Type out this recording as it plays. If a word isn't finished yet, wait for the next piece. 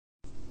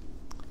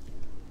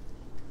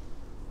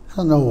I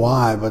don't know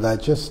why, but I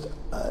just,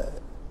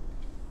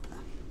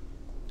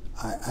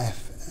 I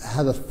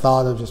had a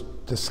thought of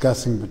just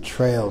discussing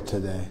betrayal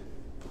today.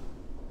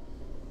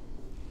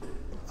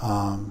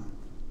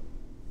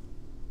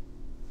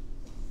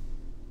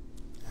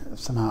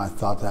 Somehow I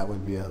thought that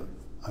would be a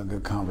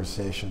good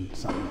conversation,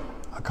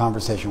 a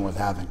conversation worth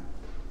having.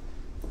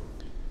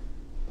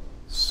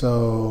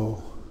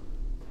 So,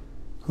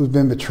 who's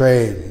been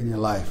betrayed in your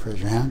life? Raise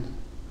your hand.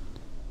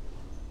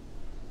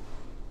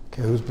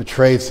 Okay, who's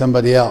betrayed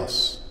somebody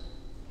else?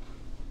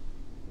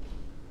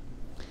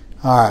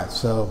 All right,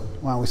 so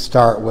why don't we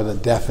start with a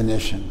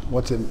definition?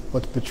 What's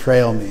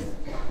betrayal mean?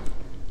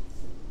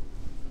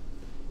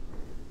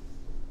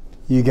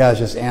 You guys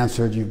just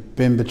answered you've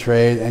been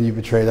betrayed and you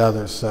betrayed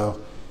others. So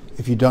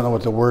if you don't know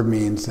what the word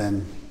means,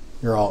 then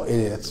you're all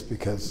idiots,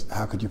 because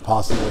how could you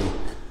possibly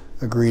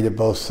agree to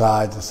both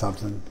sides of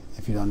something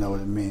if you don't know what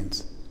it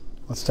means?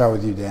 Let's start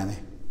with you, Danny.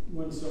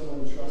 When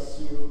someone trusts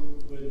you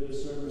with a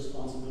certain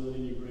responsibility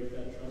and you break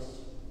that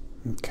trust.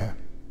 Okay.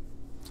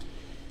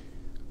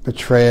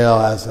 Betrayal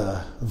as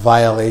a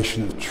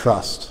violation of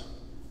trust.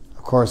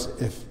 Of course,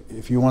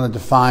 if you want to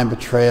define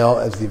betrayal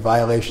as the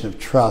violation of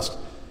trust,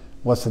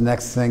 what's the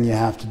next thing you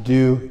have to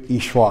do?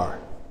 Ishwar.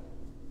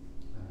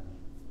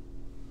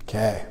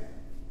 Okay.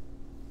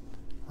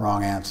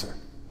 Wrong answer.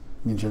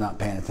 Means you're not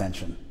paying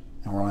attention.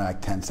 And we're only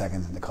like 10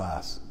 seconds into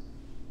class.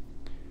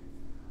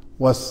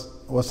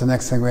 What's the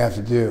next thing we have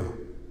to do?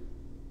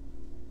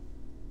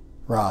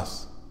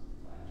 Ross.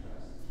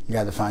 You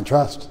got to define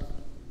trust.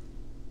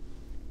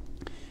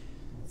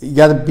 You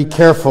got to be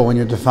careful when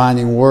you're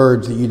defining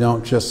words that you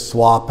don't just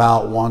swap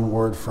out one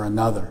word for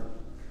another.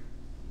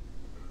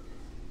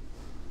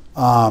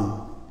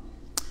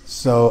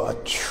 So a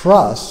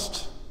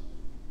trust,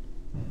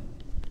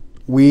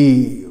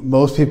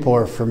 most people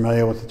are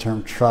familiar with the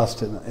term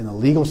trust in a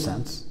legal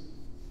sense.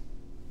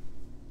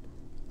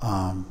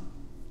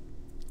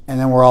 And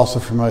then we're also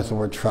familiar with the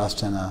word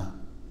trust in a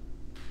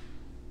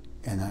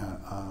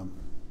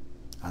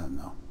I don't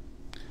know,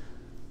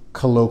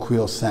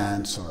 colloquial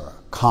sense or a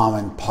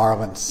common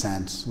parlance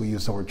sense. We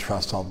use the word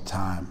trust all the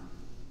time.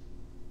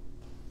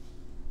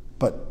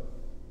 But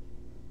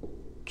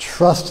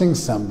trusting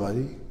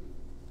somebody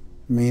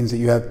means that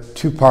you have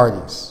two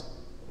parties.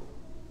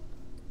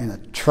 In a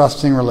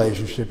trusting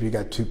relationship, you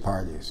got two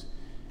parties.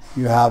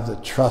 You have the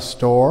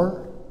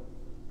trustor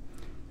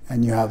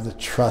and you have the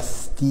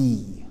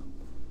trustee.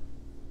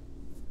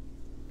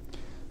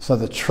 So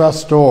the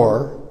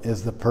trustor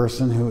is the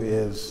person who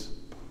is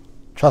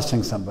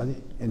trusting somebody,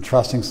 and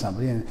trusting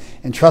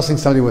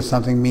somebody with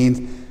something means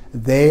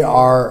they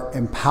are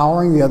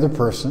empowering the other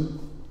person,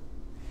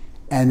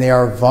 and they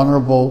are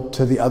vulnerable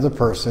to the other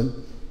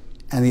person,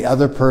 and the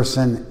other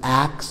person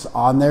acts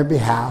on their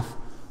behalf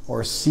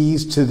or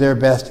sees to their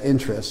best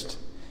interest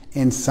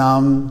in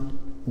some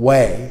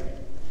way,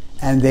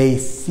 and they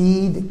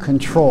cede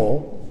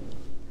control,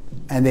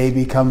 and they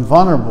become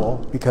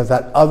vulnerable because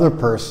that other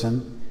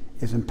person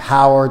is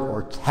empowered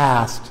or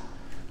tasked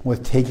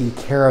with taking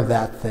care of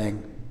that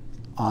thing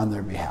on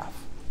their behalf.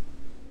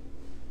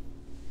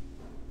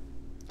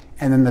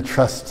 And then the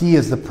trustee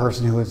is the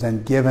person who is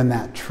then given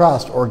that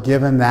trust or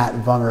given that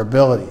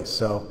vulnerability.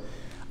 So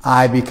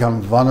I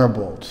become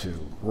vulnerable to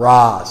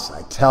Ross.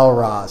 I tell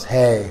Ross,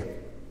 hey,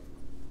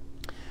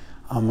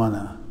 I'm going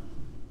to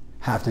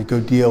have to go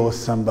deal with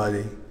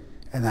somebody,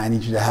 and I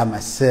need you to have my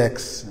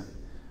 6, and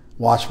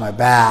watch my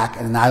back,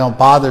 and I don't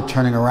bother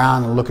turning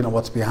around and looking at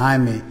what's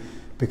behind me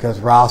because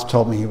Ross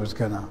told me he was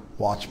going to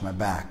watch my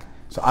back.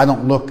 So I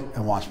don't look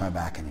and watch my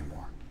back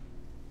anymore.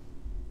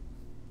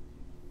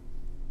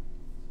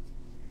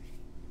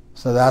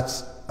 So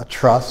that's a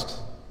trust.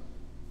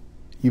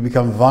 You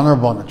become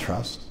vulnerable in the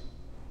trust.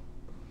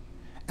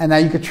 And now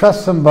you could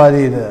trust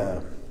somebody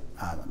to,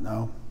 I don't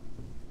know,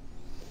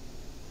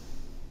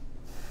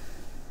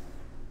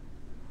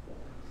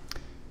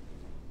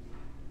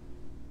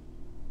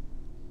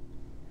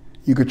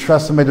 you could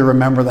trust somebody to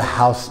remember the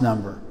house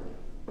number.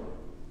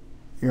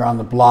 You're on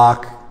the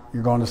block,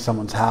 you're going to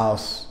someone's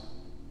house,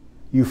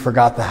 you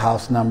forgot the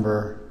house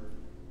number,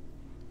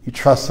 you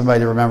trust somebody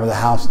to remember the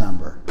house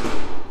number.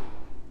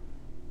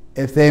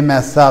 If they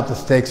mess up, the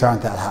stakes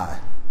aren't that high,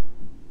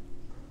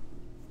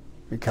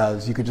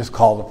 because you could just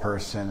call the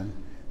person and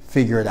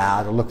figure it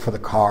out, or look for the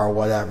car, or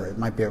whatever. It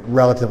might be a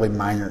relatively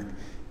minor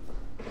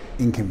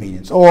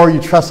inconvenience. Or you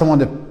trust someone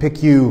to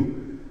pick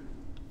you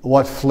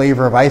what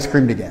flavor of ice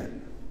cream to get.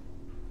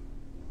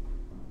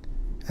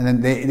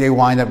 And then they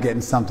wind up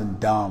getting something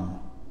dumb,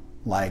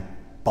 like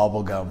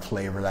bubblegum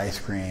flavored ice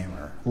cream,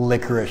 or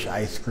licorice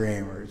ice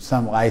cream, or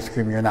some ice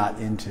cream you're not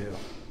into.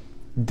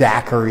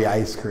 Daiquiri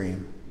ice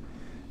cream.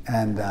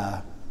 And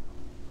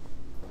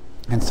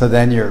so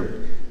then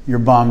you're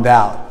bummed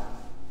out.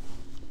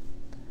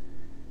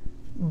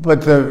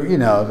 But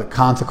the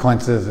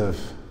consequences of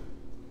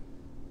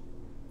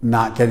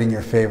not getting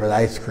your favorite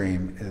ice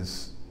cream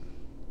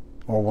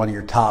or one of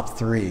your top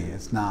 3,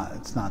 it's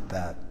not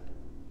that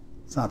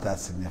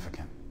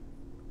significant.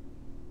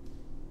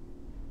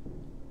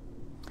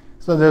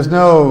 So there's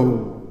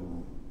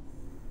no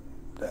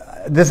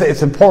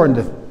it's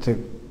important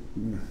to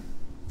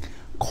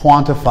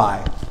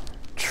quantify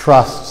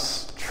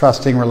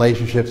trusting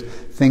relationships,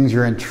 things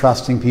you're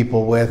entrusting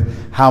people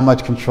with, how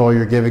much control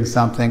you're giving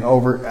something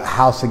over,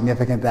 how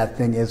significant that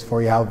thing is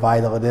for you, how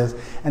vital it is.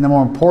 And the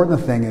more important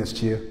the thing is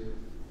to you,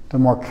 the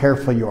more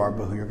careful you are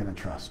about who you're going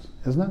to trust,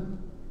 isn't it?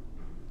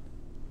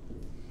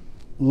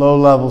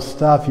 Low-level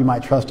stuff, you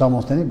might trust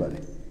almost anybody.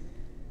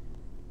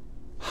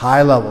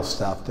 High-level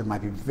stuff, there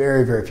might be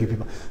very, very few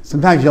people.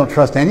 Sometimes you don't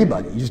trust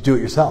anybody. You just do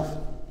it yourself.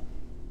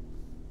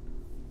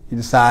 You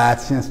decide,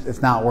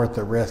 it's not worth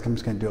the risk. I'm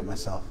just going to do it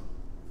myself.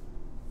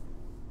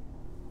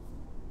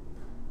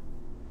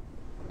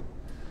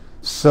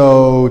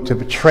 So to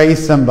betray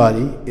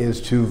somebody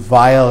is to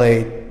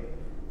violate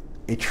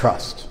a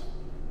trust.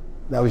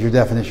 That was your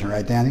definition,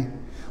 right, Danny?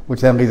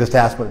 Which then leads us to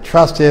ask what a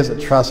trust is. A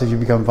trust is you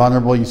become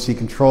vulnerable, you seek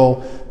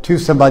control to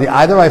somebody,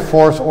 either by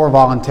force or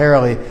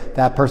voluntarily.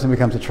 That person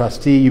becomes a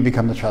trustee, you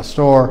become the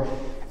trustor,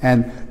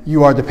 and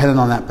you are dependent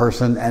on that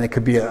person, and it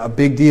could be a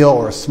big deal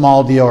or a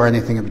small deal or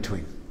anything in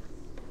between.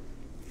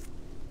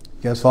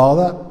 You guys follow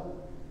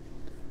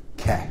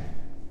that? Okay.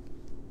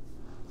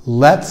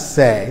 Let's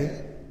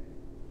say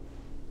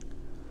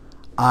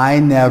I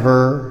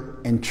never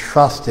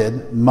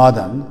entrusted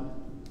Madan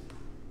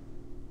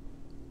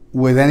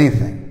with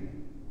anything.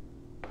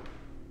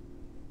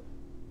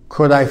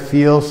 Could I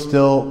feel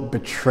still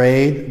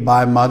betrayed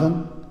by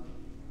Madan?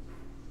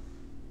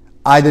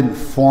 I didn't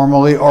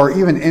formally or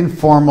even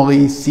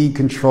informally seek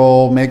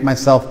control, make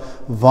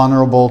myself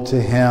vulnerable to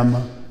him.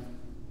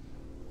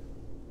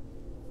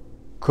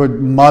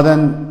 Could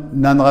Madan,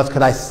 nonetheless,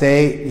 could I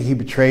say he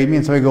betrayed me?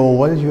 And somebody go,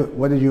 well,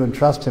 what did you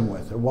entrust him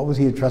with? Or what was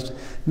he entrusted?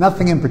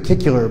 Nothing in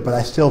particular, but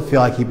I still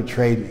feel like he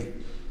betrayed me.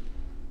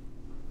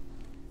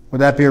 Would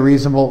that be a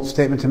reasonable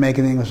statement to make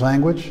in the English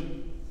language?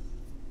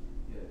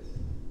 Yes.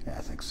 Yeah,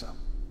 I think so.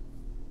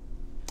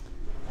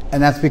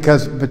 And that's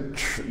because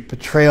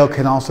betrayal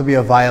can also be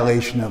a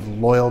violation of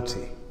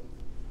loyalty,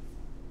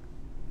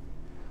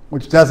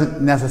 which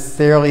doesn't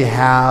necessarily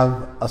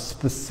have a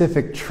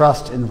specific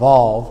trust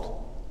involved.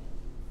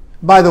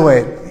 By the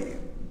way,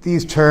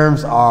 these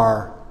terms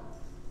are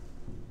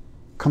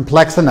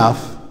complex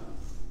enough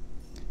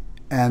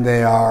and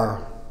they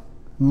are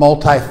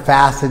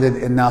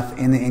multifaceted enough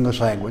in the English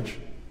language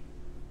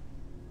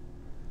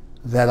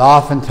that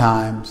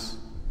oftentimes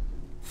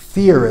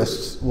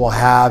theorists will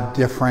have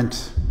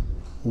different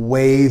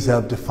ways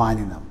of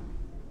defining them.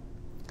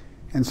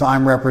 And so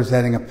I'm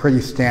representing a pretty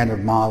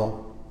standard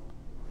model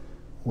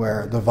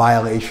where the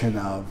violation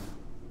of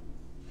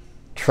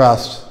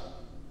trust,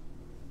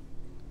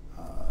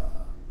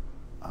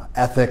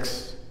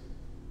 ethics,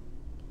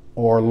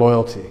 or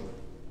loyalty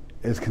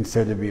is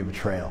considered to be a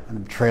betrayal. And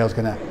the betrayal is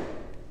going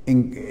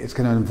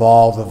to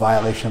involve the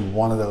violation of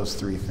one of those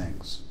three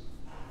things.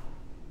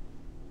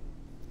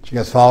 Did you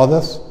guys follow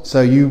this?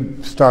 So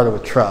you started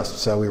with trust,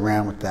 so we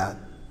ran with that.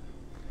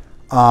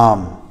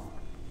 And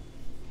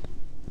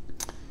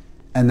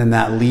then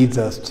that leads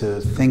us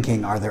to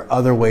thinking, are there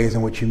other ways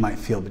in which you might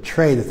feel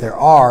betrayed? If there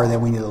are,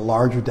 then we need a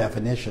larger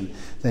definition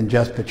than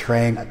just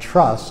betraying a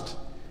trust.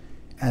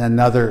 And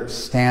another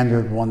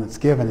standard one that's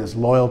given is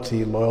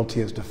loyalty. Loyalty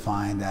is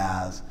defined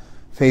as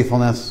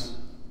faithfulness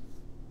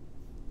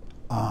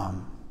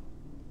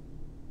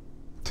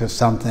to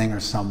something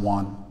or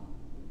someone.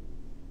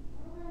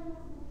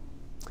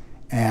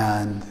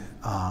 And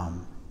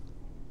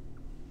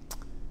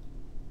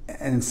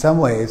in some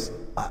ways,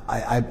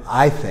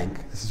 I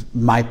think, this is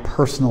my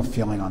personal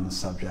feeling on the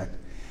subject,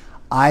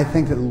 I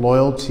think that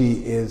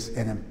loyalty is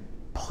an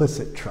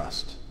implicit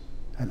trust,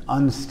 an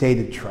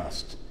unstated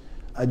trust,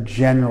 a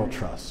general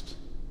trust.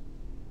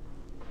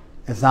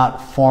 It's not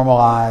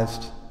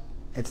formalized,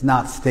 it's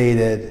not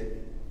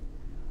stated,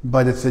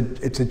 but it's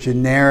a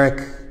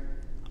generic,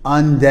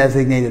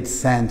 undesignated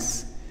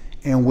sense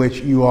in which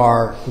you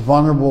are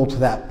vulnerable to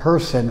that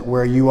person,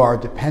 where you are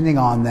depending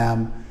on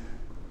them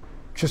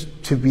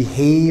just to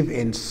behave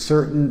in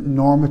certain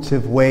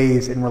normative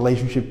ways in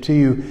relationship to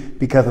you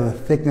because of the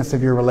thickness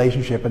of your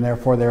relationship, and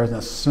therefore there is an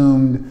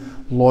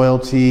assumed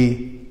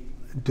loyalty,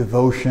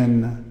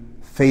 devotion,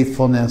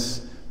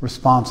 faithfulness,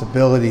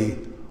 responsibility,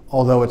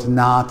 although it's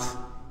not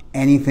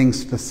anything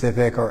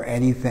specific or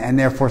anything, and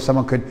therefore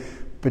someone could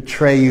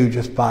betray you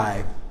just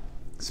by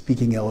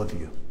speaking ill of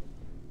you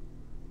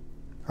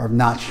or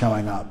not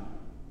showing up.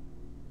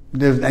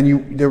 There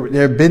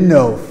have been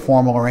no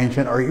formal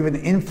arrangement or even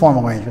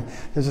informal arrangement.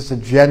 There's just a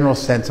general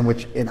sense in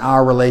which in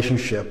our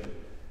relationship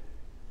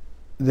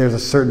there's a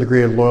certain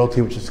degree of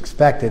loyalty which is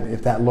expected.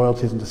 If that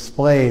loyalty isn't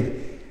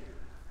displayed,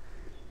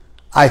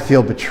 I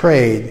feel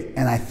betrayed,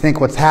 and I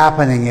think what's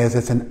happening is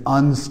it's an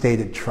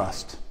unstated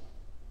trust,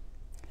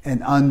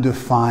 an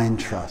undefined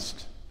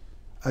trust,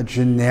 a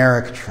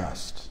generic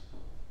trust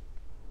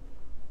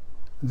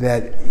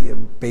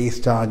that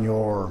based on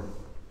your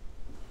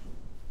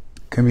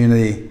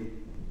community,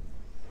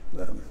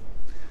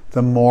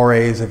 the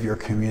mores of your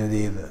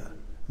community, the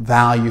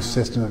value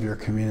system of your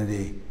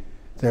community,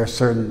 there are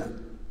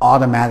certain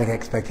automatic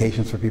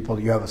expectations for people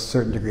that you have a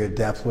certain degree of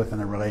depth with in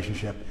a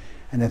relationship,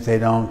 and if they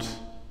don't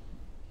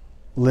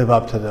live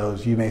up to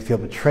those. You may feel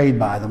betrayed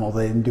by them, although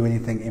they didn't do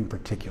anything in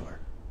particular.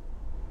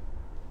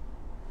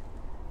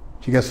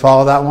 Do you guys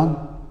follow that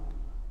one?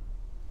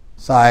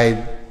 So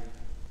I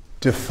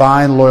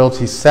define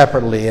loyalty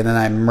separately, and then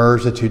I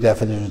merge the two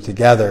definitions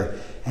together,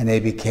 and they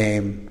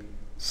became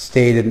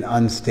stated and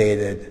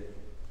unstated,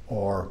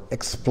 or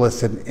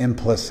explicit and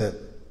implicit.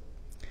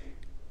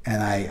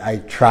 And I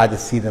tried to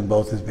see them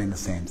both as being the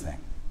same thing.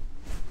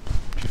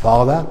 Do you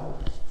follow that?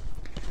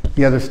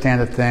 The other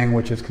standard thing,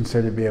 which is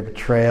considered to be a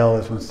betrayal,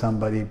 is when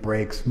somebody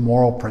breaks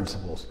moral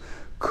principles.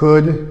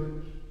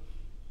 Could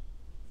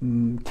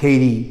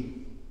Katie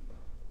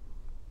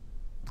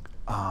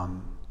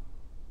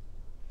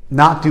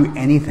not do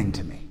anything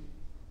to me?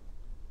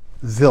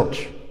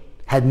 Zilch.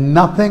 Had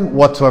nothing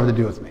whatsoever to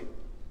do with me.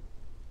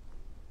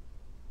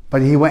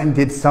 But he went and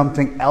did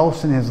something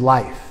else in his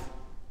life,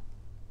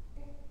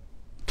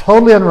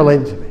 totally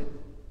unrelated to me.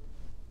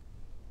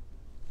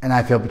 And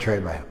I feel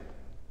betrayed by him.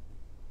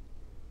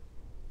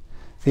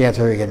 The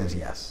answer again is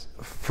yes.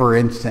 For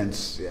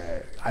instance,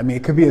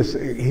 it could be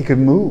he could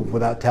move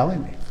without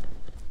telling me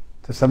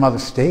to some other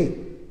state.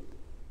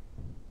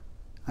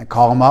 I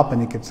call him up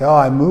and he could say, "Oh,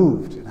 I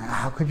moved." And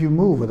how could you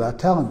move without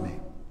telling me?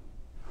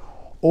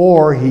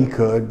 Or he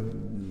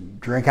could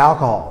drink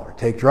alcohol or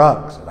take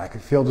drugs, and I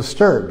could feel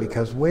disturbed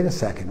because, wait a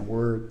second,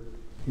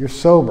 you're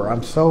sober,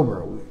 I'm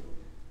sober.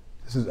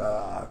 This is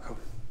a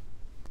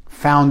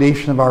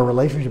foundation of our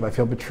relationship. I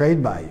feel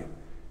betrayed by you.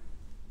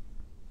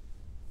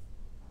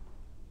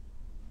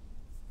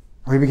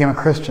 Or he became a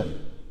Christian.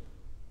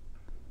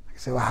 I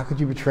could say, well, how could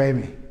you betray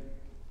me?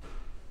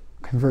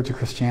 Convert to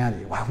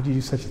Christianity. Why would you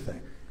do such a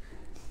thing?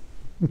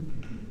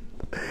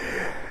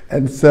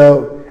 And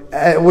so,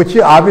 which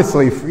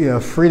obviously,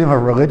 freedom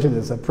of religion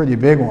is a pretty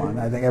big one.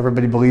 I think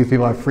everybody believes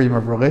people have freedom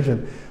of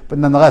religion. But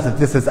nonetheless, if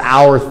this is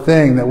our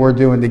thing that we're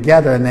doing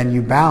together and then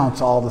you bounce,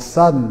 all of a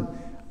sudden,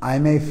 I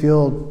may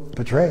feel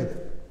betrayed.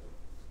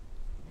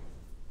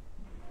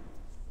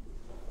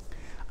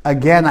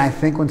 Again, I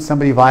think when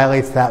somebody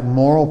violates that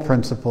moral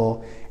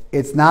principle,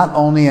 it's not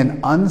only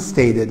an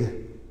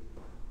unstated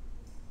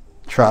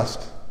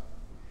trust,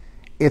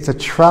 it's a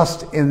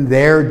trust in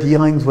their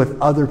dealings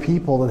with other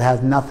people that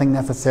has nothing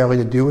necessarily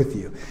to do with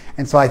you.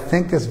 And so I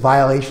think this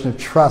violation of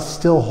trust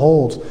still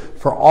holds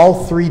for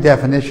all three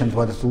definitions,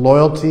 whether it's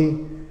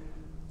loyalty,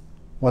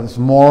 whether it's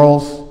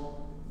morals,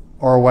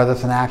 or whether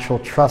it's an actual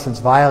trust that's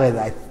violated.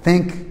 I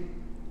think,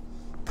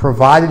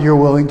 provided you're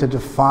willing to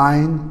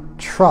define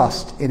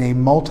trust in a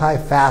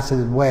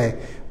multifaceted way,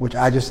 which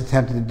I just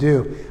attempted to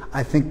do,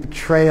 I think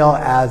betrayal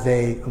as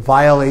a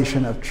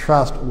violation of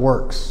trust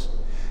works.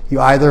 You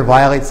either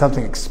violate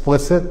something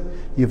explicit,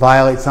 you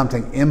violate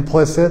something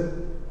implicit,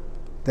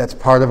 that's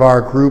part of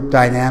our group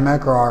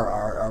dynamic or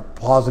our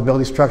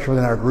plausibility structure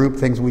within our group,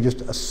 things we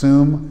just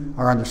assume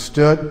are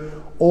understood,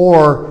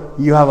 or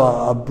you have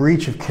a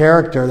breach of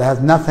character that has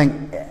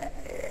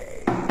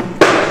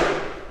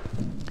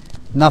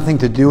nothing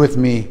to do with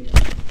me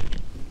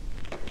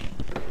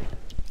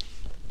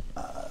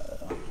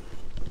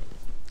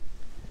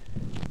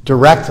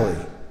directly.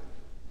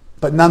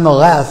 But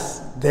nonetheless,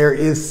 there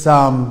is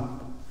some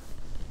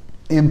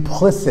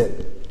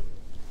implicit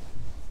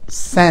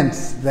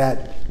sense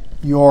that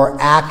your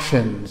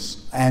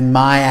actions and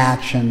my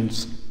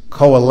actions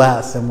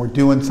coalesce and we're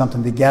doing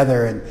something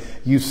together, and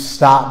you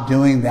stop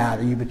doing that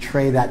or you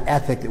betray that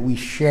ethic that we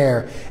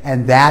share,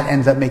 and that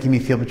ends up making me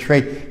feel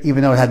betrayed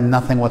even though it had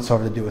nothing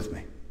whatsoever to do with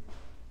me. Do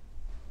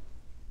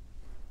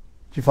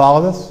you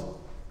follow this?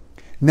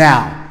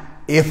 Now,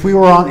 if we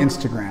were on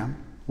Instagram,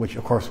 which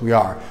of course we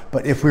are,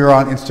 but if we were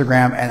on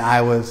Instagram and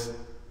I was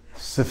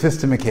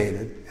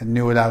sophisticated and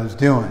knew what I was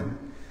doing,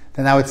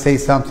 then I would say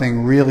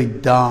something really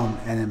dumb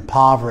and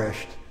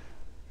impoverished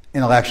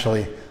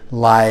intellectually,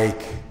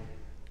 like,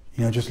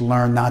 just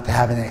learn not to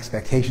have any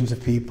expectations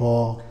of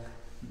people,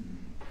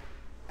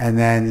 and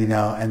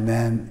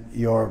then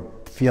your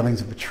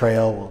feelings of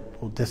betrayal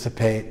will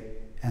dissipate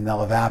and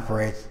they'll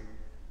evaporate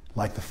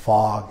like the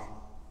fog,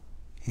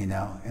 in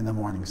the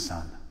morning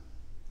sun.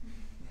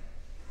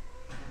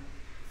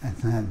 And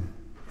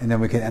then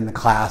we could end the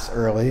class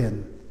early,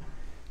 and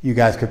you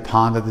guys could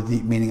ponder the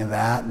deep meaning of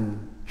that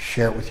and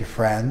share it with your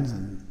friends.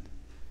 And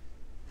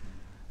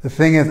the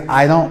thing is,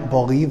 I don't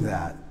believe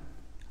that.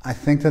 I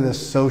think that as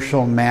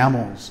social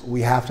mammals,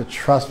 we have to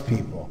trust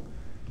people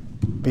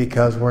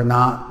because we're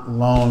not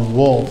lone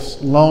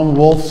wolves. Lone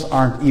wolves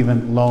aren't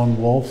even lone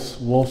wolves.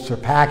 Wolves are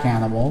pack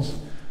animals.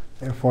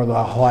 Therefore,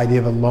 the whole idea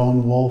of a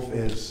lone wolf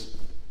is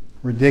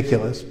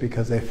ridiculous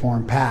because they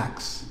form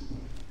packs.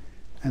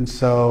 And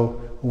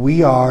so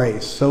we are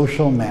a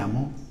social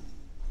mammal,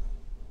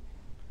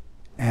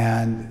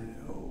 and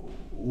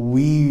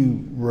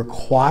we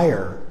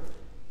require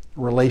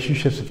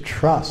relationships of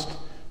trust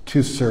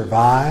to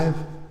survive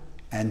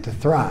and to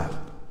thrive.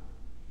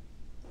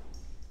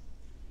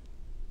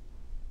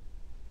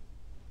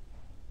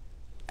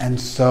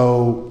 And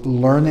so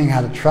learning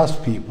how to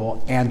trust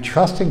people and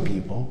trusting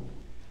people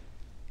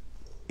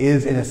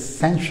is an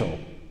essential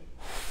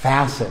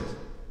facet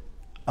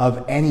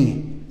of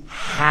any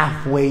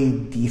halfway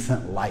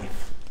decent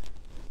life.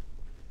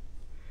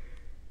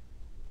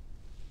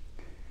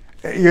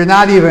 You're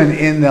not even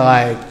in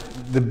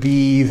the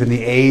B's and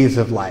the A's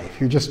of life.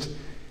 You're just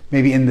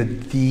maybe in the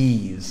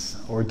D's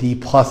or D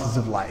pluses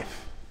of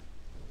life.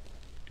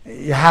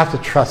 You have to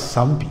trust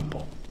some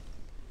people.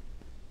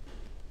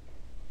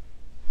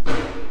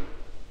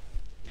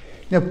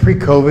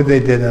 Pre-COVID, they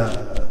did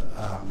a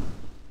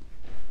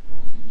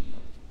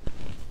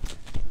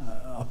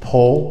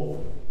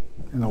poll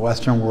in the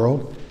Western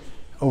world.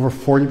 Over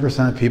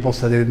 40% of people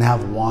said they didn't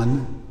have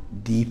one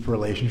deep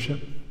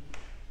relationship.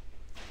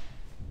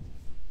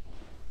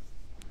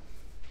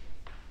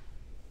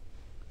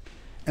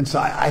 And so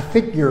I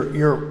think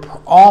you're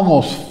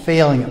almost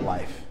failing at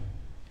life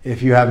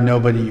if you have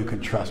nobody you can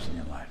trust in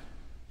your life.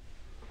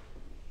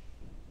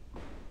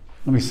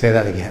 Let me say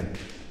that again.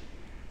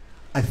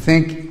 I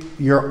think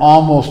you're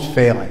almost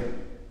failing.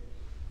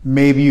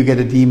 Maybe you get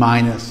a D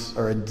minus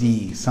or a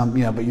D,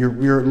 but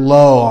you're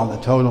low on the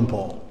totem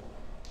pole,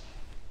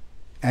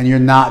 and you're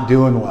not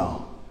doing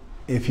well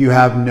if you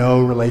have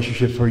no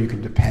relationships where you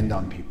can depend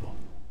on people.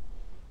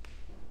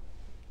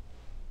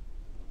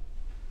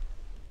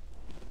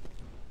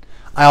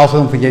 I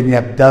also don't think you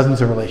have dozens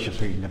of relationships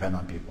where you can depend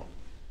on people.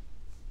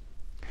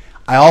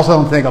 I also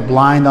don't think a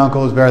blind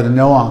uncle is better than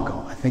no uncle.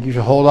 I think you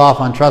should hold off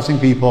on trusting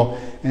people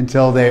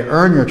until they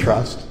earn your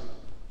trust.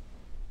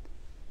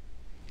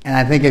 And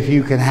I think if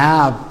you can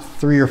have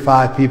 3 or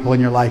 5 people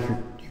in your life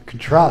you can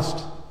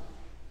trust,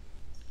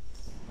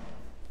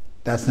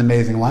 that's an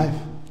amazing life.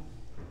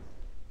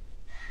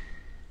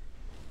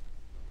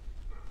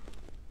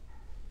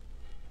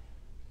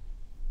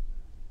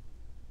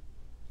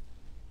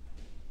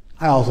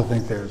 I also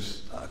think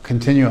there's a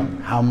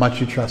continuum, how much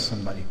you trust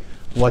somebody,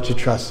 what you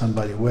trust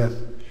somebody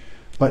with.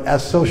 But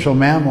as social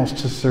mammals,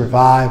 to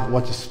survive,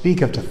 what to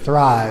speak of to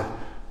thrive,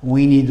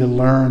 we need to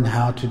learn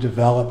how to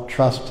develop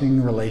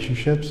trusting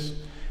relationships.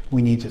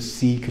 We need to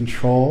cede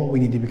control. We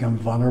need to become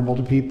vulnerable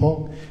to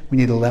people. We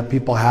need to let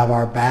people have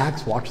our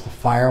backs, watch the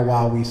fire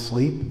while we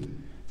sleep.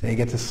 They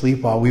get to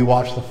sleep while we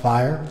watch the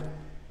fire.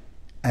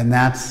 And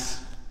that's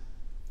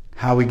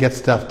how we get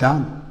stuff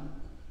done.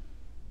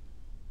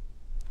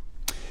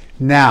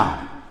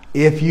 Now,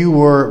 if you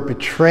were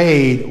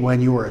betrayed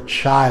when you were a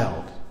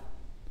child,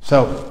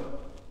 so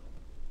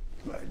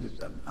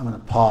I'm going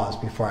to pause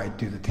before I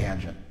do the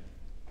tangent.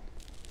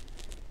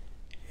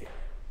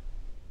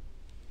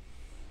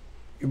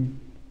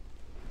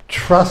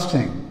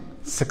 Trusting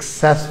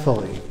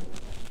successfully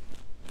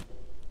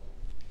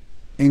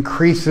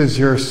increases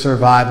your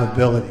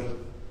survivability.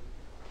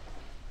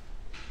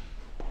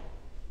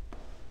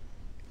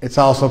 It's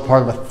also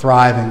part of a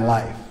thriving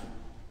life.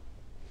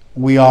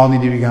 We all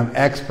need to become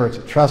experts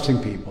at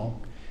trusting people,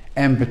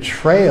 and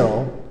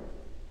betrayal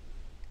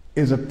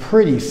is a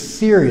pretty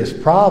serious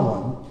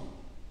problem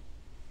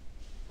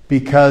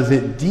because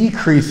it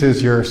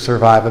decreases your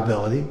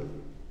survivability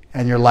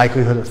and your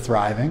likelihood of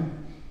thriving.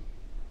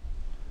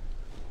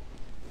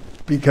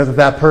 Because if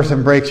that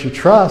person breaks your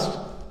trust,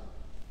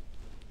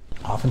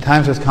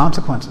 oftentimes there's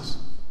consequences.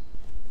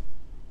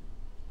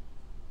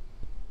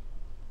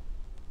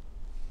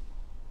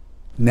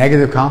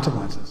 Negative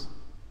consequences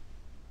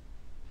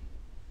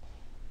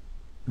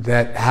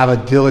that have a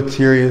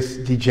deleterious,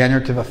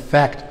 degenerative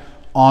effect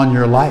on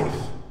your life.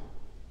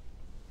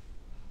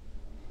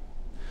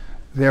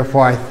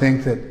 Therefore, I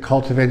think that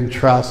cultivating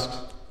trust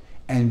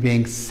and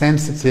being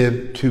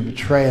sensitive to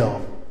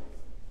betrayal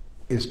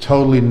is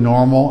totally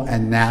normal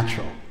and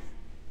natural.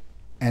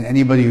 And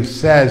anybody who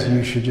says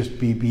you should just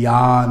be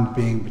beyond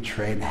being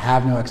betrayed and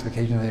have no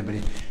expectation of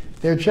anybody,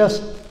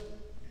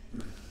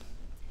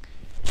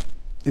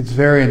 it's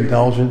very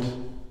indulgent,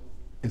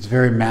 it's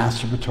very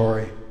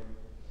masturbatory,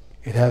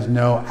 it has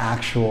no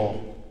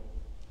actual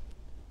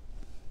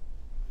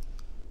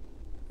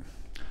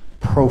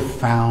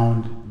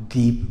profound,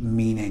 deep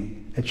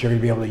meaning that you're going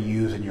to be able to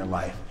use in your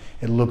life.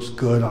 It looks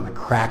good on a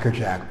Cracker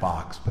Jack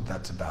box, but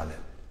that's about it.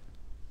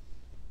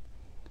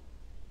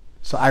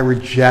 So I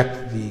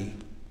reject the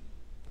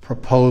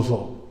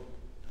proposal,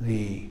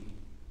 the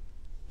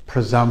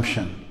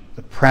presumption,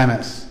 the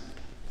premise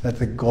that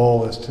the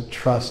goal is to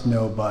trust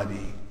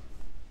nobody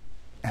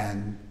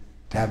and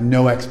to have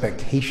no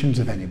expectations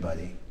of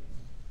anybody,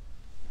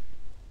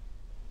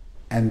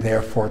 and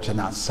therefore to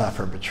not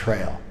suffer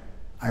betrayal.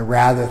 I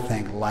rather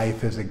think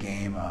life is a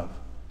game of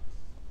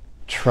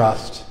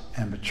trust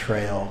and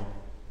betrayal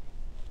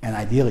and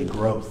ideally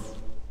growth.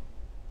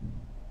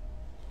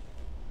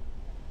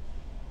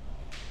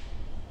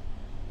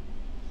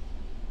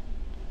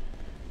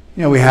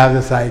 We have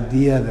this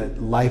idea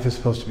that life is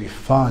supposed to be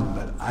fun,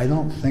 but I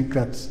don't think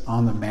that's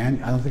on the I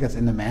don't think that's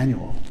in the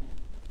manual.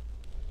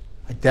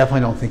 I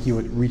definitely don't think you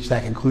would reach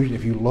that conclusion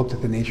if you looked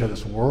at the nature of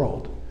this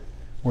world,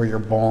 where you're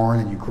born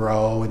and you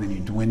grow and then you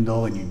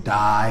dwindle and you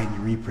die and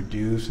you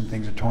reproduce and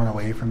things are torn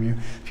away from you.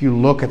 If you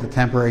look at the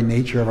temporary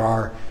nature of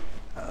our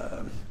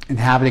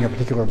inhabiting a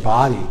particular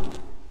body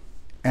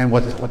and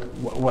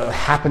what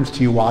happens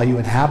to you while you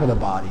inhabit a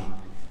body,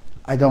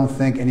 I don't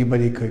think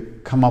anybody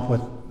could come up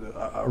with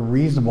a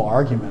reasonable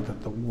argument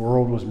that the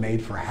world was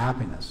made for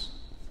happiness.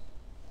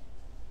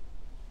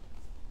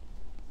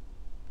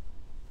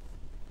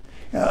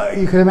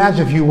 You could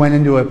imagine if you went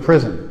into a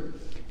prison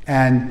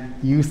and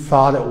you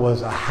thought it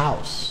was a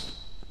house.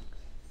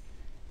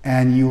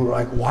 And you were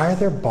like, why are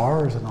there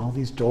bars and all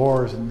these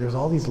doors and there's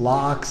all these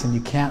locks and you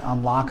can't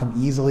unlock them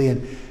easily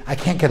and I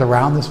can't get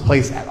around this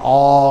place at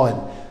all and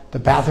the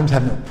bathrooms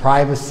have no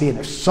privacy and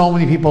there's so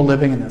many people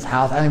living in this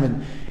house.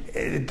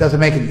 It doesn't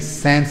make any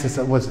sense.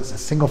 Was this a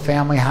single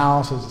family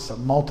house? Was this a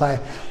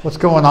what's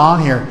going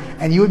on here?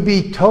 And you would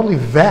be totally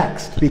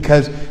vexed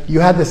because you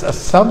had this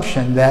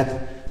assumption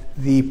that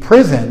the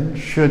prison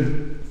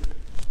should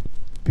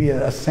be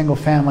a single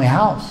family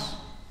house.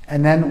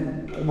 And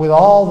then with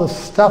all the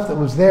stuff that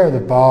was there, the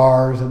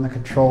bars and the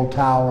control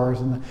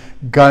towers and the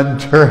gun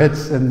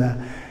turrets and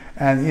the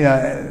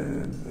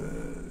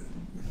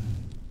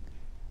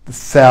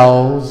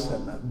cells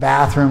and the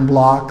bathroom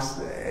blocks,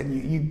 and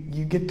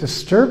you get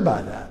disturbed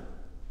by that.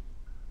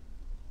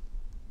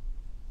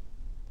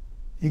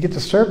 You get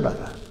disturbed by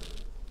that.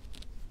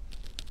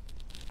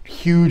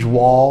 Huge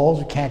walls,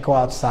 you can't go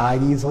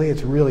outside easily.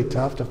 It's really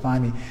tough to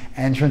find the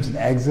entrance and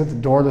exit. The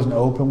door doesn't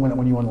open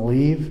when you want to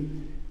leave.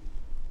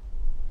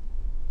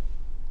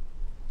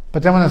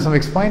 But then when somebody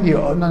explained to you,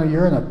 oh no,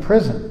 you're in a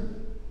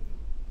prison.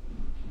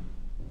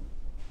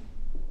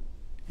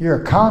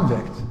 You're a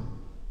convict.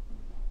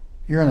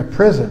 You're in a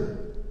prison.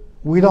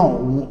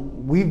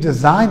 We've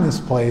designed this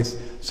place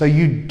so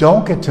you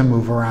don't get to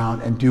move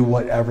around and do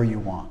whatever you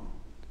want.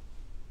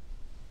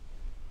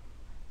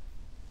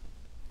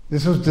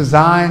 This was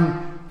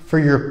designed for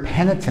your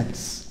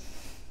penitence.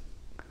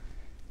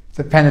 It's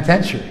a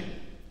penitentiary.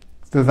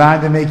 It's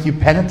designed to make you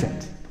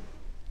penitent,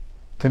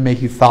 to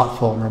make you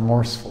thoughtful and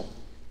remorseful,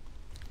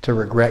 to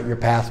regret your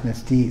past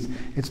misdeeds.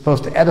 It's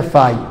supposed to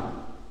edify you.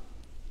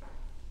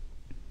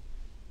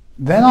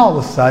 Then all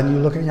of a sudden you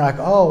look and you're like,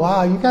 oh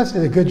wow, you guys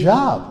did a good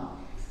job.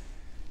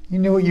 You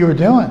knew what you were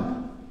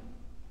doing.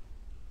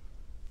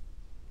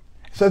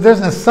 So if there's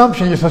an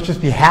assumption you're supposed to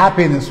just be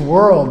happy in this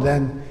world,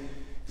 then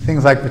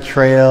things like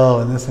betrayal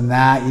and this and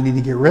that, you need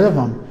to get rid of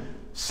them.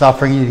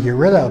 Suffering you need to get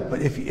rid of.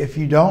 But if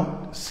you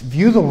don't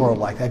view the world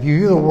like that, if you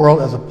view the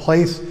world as a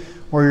place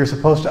where you're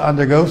supposed to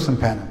undergo some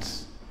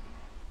penance,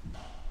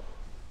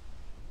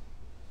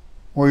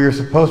 where you're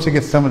supposed to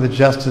get some of the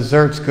just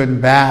desserts, good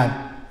and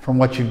bad, from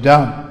what you've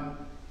done,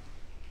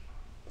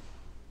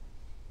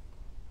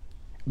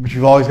 but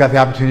you've always got the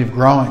opportunity of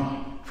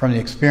growing from the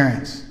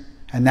experience,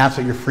 and that's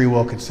what your free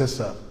will consists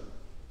of.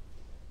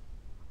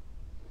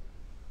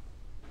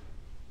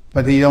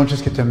 But then you don't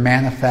just get to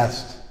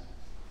manifest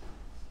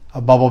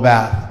a bubble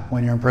bath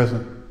when you're in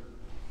prison.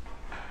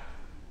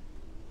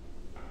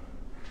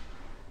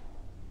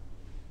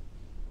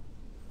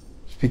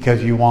 Just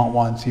because you want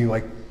one, so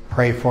you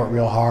pray for it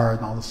real hard,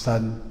 and all of a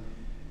sudden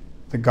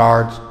the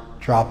guards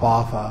drop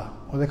off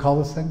what do they call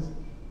those things?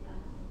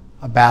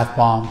 A bath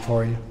bomb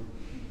for you.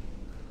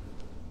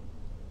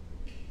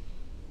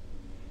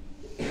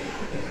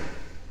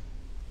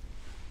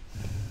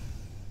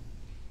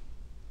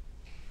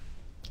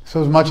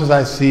 So as much as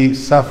I see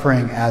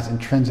suffering as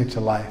intrinsic to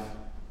life,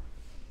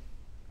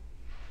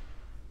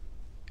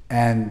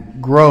 and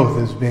growth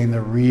as being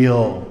the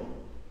real,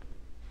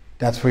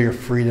 that's where your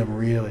freedom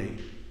really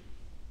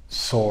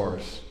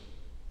soars.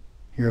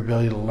 Your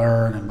ability to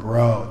learn and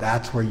grow,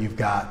 that's where you've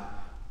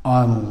got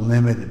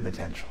unlimited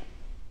potential.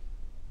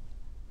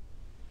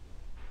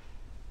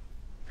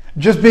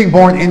 Just being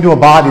born into a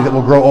body that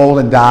will grow old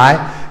and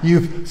die,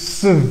 you've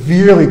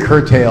severely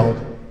curtailed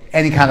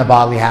any kind of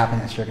bodily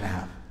happiness you're going to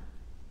have.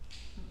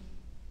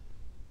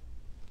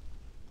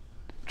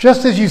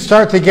 Just as you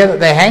start to get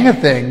the hang of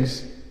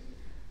things,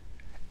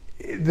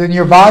 then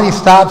your body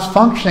stops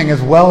functioning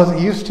as well as it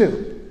used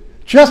to.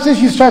 Just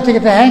as you start to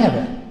get the hang of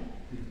it.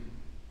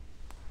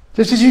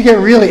 Just as you get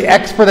really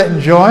expert at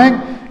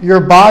enjoying, your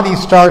body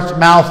starts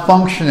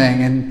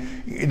malfunctioning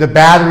and the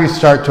batteries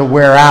start to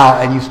wear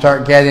out and you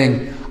start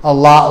getting a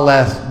lot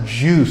less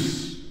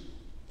juice.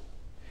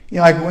 You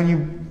know, like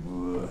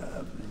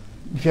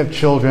if you have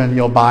children,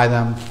 you'll buy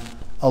them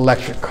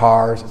electric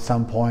cars at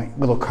some point,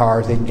 little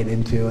cars they can get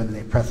into, and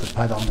they press the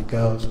pedal and it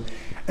goes.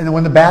 And then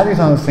when the batteries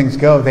on those things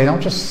go, they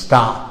don't just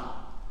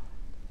stop.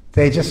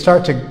 They just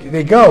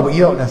they go, but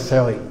you don't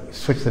necessarily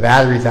switch the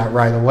batteries out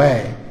right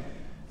away.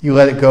 You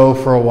let it go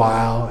for a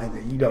while,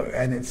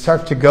 and it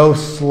starts to go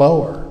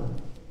slower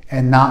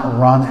and not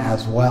run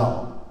as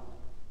well.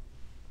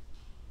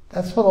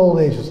 That's what old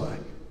age is like.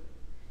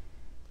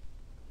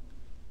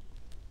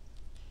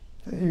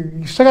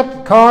 You still got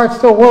the car, it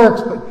still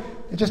works, but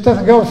it just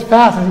doesn't go as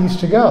fast as it used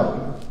to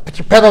go. Put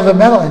your pedal to the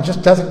metal and it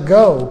just doesn't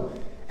go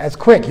as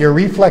quick. Your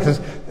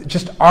reflexes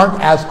just aren't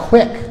as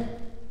quick.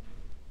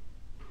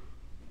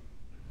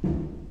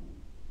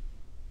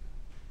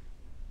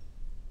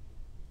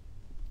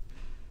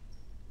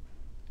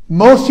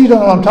 Most of you don't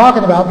know what I'm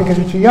talking about because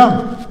you're too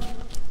young.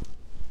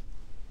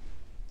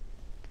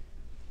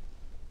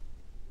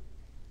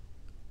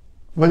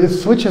 But it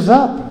switches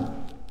up.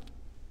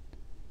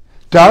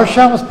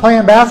 Darshan was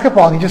playing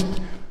basketball and he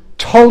just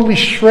totally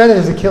shredded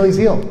his Achilles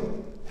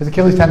heel, his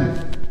Achilles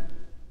tendon.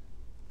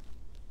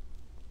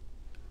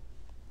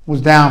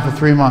 Was down for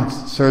 3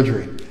 months,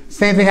 surgery.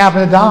 Same thing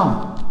happened to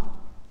Dom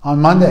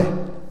on Monday.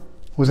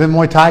 Was in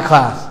Muay Thai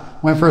class.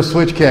 Went for a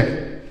switch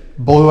kick.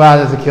 Blew out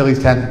his Achilles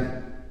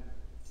tendon.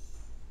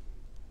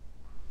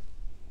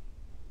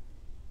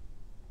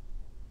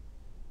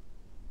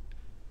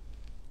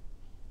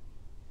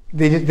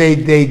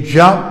 They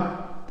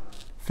jump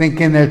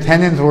thinking their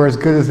tendons were as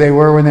good as they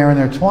were when they were in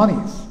their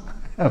 20s.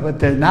 But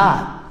they're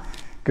not.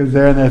 Because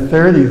they're in their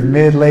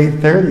 30s, late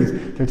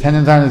 30s. Their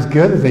tendons aren't as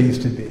good as they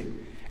used to be.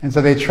 And so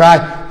they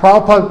tried.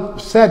 Prabhupada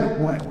said,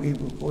 when he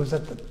was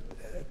at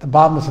the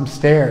bottom of some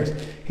stairs,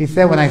 he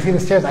said, when I see the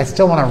stairs, I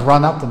still want to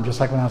run up them just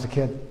like when I was a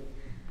kid.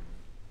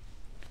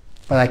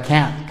 But I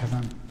can't because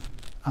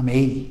I'm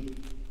 80.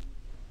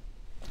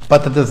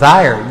 But the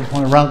desire, you just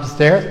want to run up the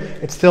stairs,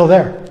 it's still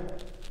there.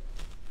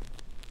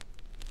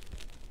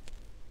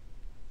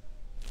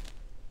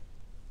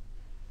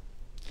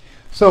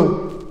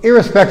 So,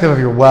 irrespective of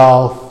your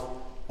wealth,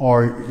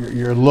 or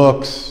your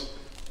looks,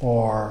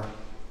 or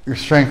your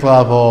strength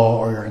level,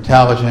 or your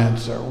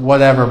intelligence, or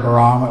whatever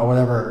barometer, or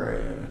whatever,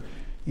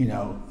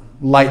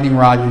 lightning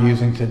rod you're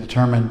using to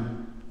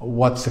determine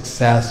what's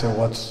success or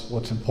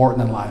what's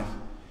important in life,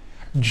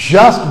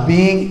 just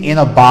being in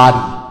a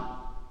body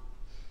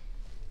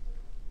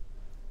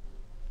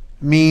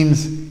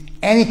means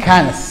any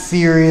kind of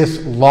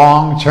serious,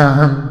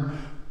 long-term,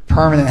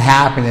 permanent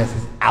happiness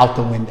is out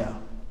the window.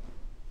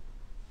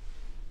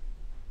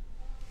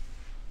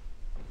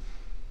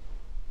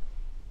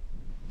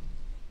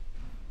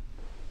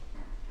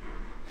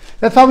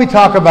 That's why we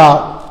talk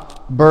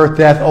about birth,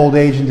 death, old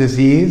age, and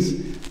disease,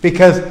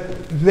 because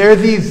there are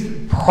these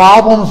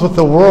problems with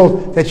the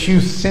world that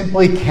you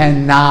simply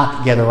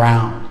cannot get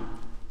around.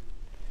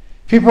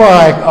 People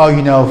are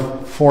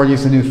like, 40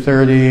 is the new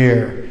 30,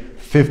 or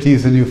 50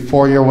 is the new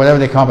 40, or whatever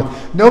they call it.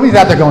 But nobody's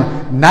out there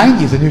going,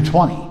 90 is the new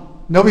 20.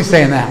 Nobody's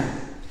saying that.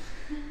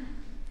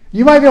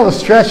 You might be able to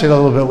stretch it a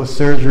little bit with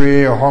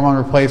surgery or hormone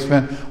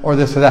replacement or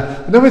this or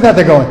that. But nobody's out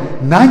there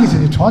going, 90 is the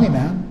new 20,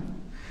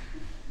 man.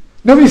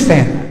 Nobody's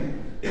saying that.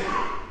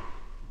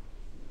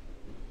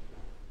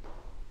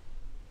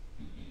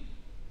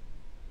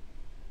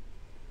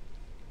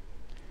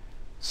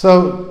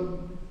 So,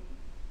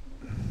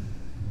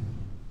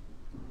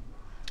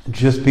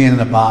 just being in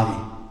the body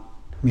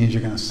means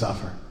you're going to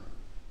suffer.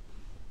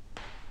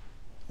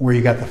 Where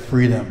you got the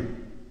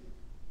freedom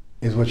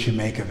is what you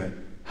make of it,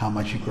 how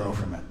much you grow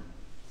from it,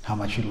 how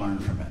much you learn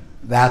from it.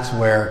 That's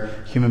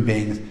where human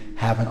beings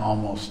have an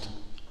almost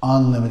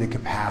unlimited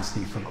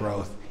capacity for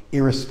growth,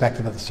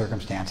 irrespective of the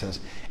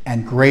circumstances.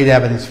 And great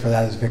evidence for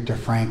that is Viktor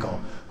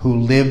Frankl, who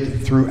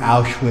lived through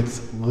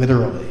Auschwitz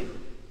literally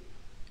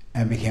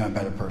and became a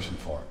better person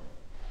for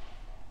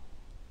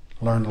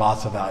it. Learned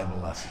lots of valuable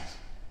lessons.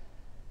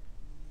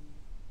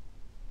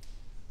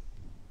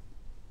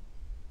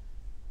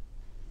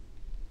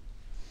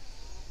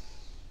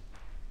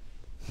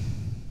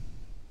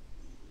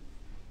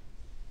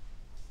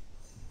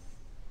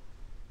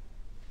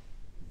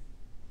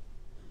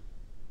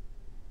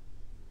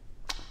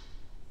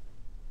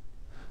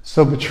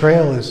 So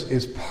betrayal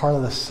is part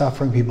of the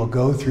suffering people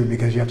go through,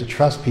 because you have to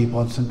trust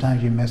people, and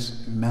sometimes you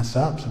mess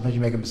up. Sometimes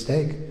you make a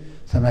mistake.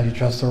 Sometimes you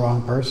trust the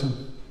wrong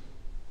person.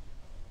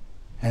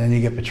 And then you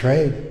get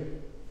betrayed.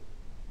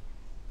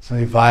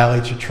 Somebody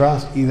violates your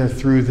trust, either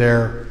through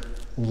their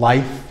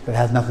life that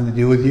has nothing to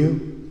do with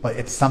you, but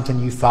it's something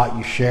you thought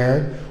you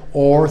shared,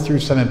 or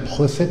through some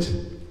implicit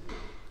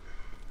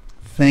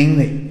thing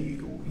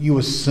that you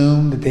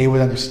assumed that they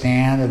would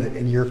understand, or that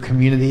in your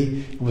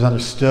community it was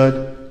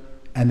understood,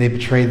 and they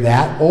betrayed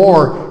that,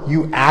 or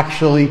you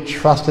actually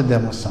trusted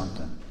them with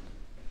something,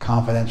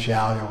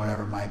 confidentiality or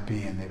whatever it might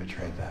be, and they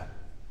betrayed that.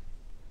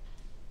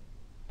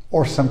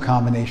 Or some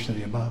combination of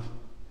the above.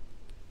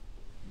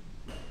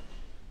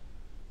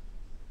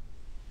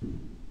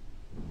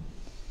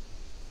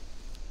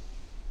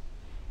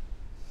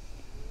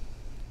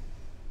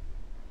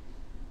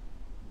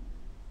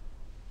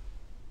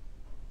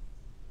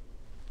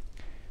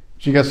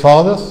 Did you guys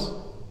follow this?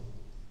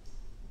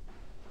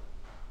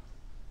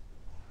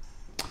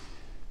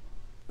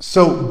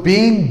 So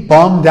being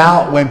bummed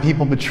out when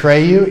people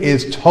betray you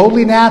is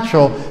totally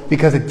natural,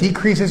 because it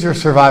decreases your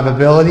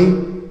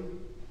survivability.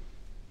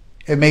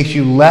 It makes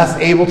you less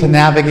able to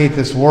navigate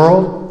this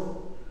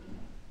world.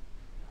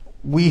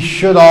 We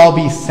should all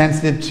be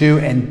sensitive to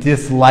and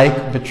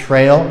dislike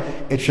betrayal.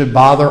 It should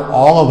bother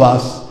all of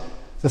us.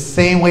 The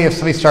same way if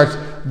somebody starts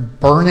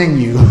burning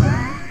you,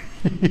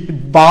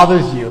 it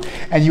bothers you,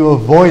 and you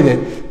avoid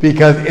it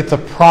because it's a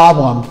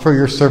problem for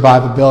your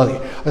survivability.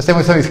 The same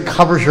way somebody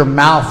covers your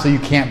mouth so you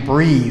can't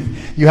breathe.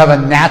 You have a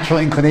natural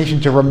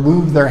inclination to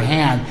remove their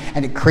hand,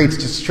 and it creates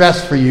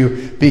distress for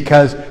you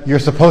because you're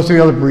supposed to be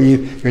able to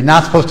breathe, you're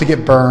not supposed to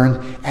get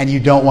burned, and you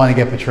don't want to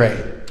get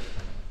betrayed.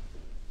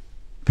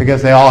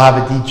 Because they all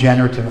have a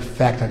degenerative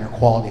effect on your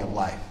quality of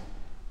life.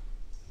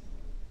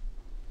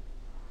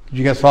 Did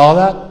you guys follow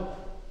that?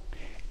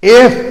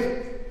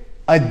 If,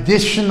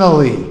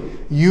 additionally,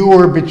 you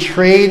were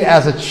betrayed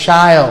as a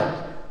child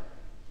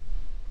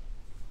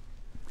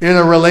in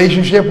a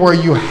relationship where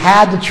you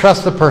had to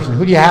trust the person.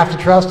 Who do you have to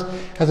trust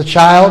as a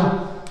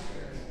child?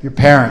 your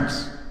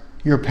parents.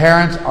 Your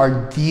parents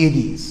are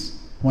deities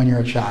when you're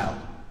a child.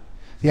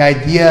 The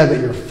idea that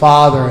your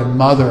father and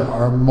mother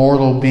are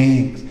mortal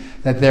beings,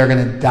 that they're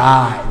going to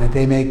die, that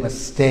they make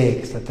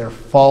mistakes, that they're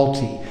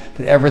faulty,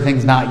 that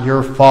everything's not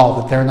your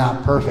fault, that they're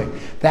not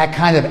perfect. That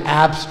kind of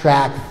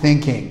abstract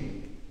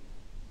thinking,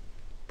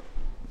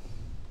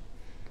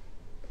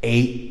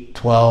 8,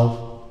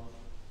 12,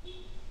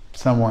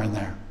 somewhere in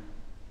there.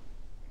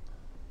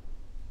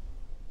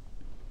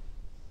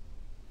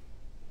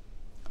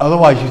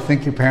 Otherwise, you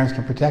think your parents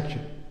can protect you.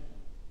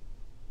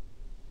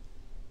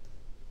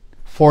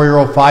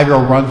 4-year-old,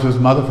 5-year-old runs to his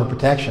mother for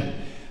protection.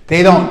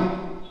 They don't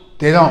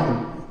do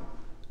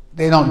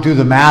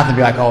the math and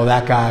be like, oh,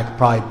 that guy could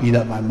probably beat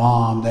up my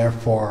mom,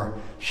 therefore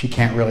she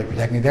can't really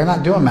protect me. They're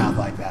not doing math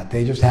like that.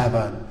 They just have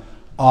an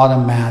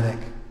automatic,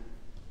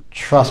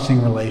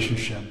 trusting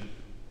relationship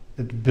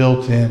that's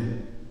built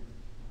in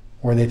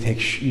where you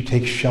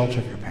take shelter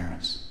of your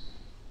parents.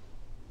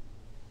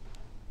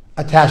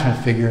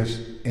 Attachment figures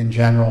in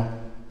general,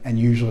 and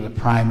usually the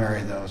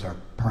primary of those are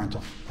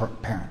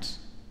parents.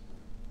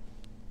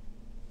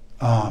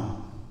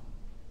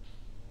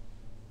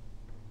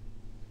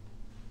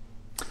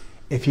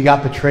 If you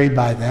got betrayed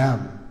by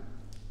them,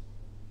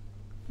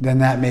 then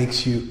that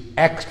makes you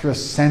extra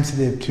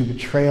sensitive to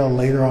betrayal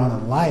later on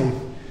in life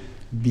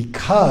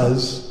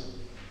because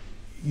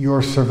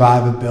your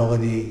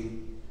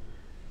survivability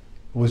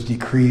was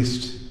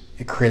decreased.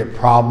 It created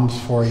problems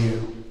for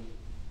you.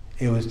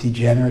 It was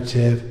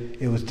degenerative.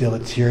 It was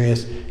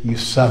deleterious. You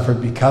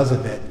suffered because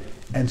of it.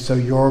 And so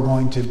you're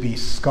going to be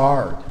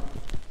scarred.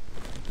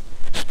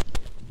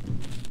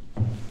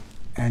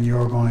 And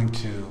you're going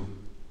to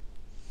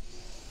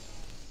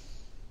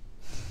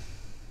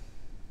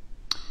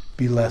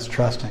be less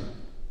trusting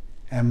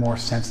and more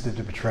sensitive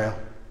to betrayal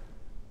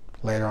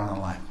later on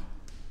in life.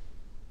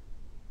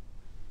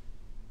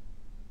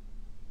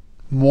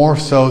 More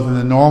so than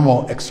the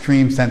normal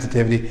extreme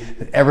sensitivity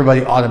that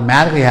everybody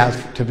automatically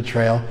has to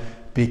betrayal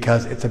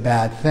because it's a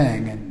bad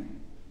thing,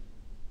 and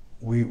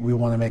we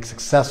want to make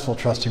successful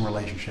trusting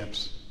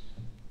relationships,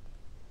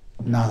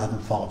 not have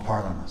them fall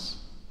apart on us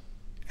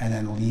and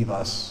then leave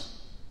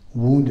us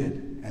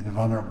wounded and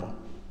vulnerable.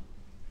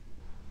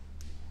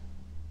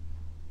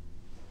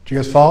 Do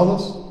you guys follow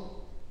this?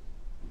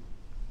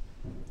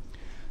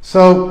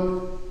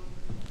 So,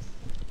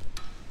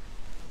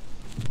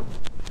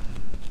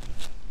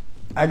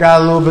 I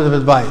got a little bit of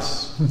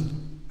advice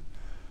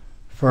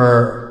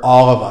for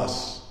all of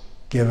us,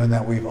 given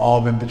that we've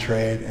all been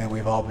betrayed and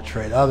we've all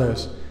betrayed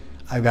others.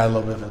 I've got a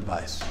little bit of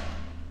advice.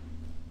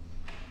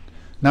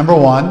 Number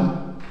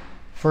one,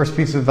 first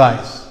piece of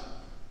advice,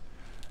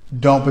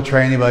 don't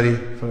betray anybody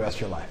for the rest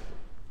of your life.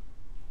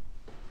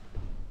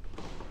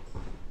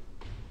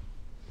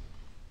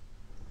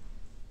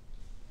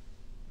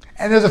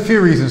 And there's a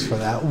few reasons for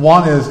that.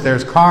 One is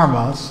there's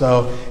karma,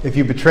 so if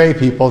you betray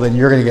people, then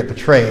you're going to get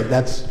betrayed.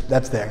 That's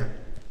there.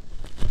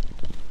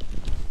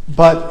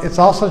 But it's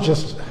also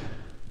just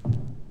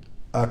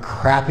a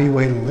crappy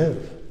way to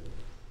live.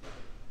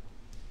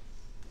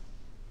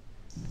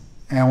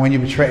 And when you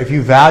betray, if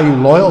you value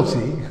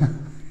loyalty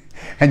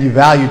and you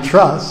value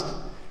trust,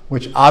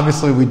 which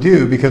obviously we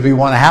do because we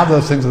want to have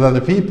those things with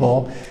other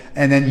people,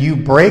 and then you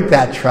break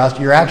that trust,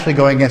 you're actually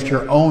going against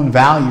your own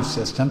value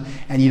system,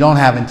 and you don't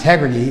have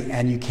integrity,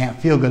 and you can't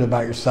feel good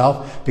about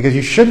yourself because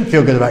you shouldn't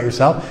feel good about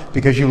yourself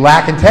because you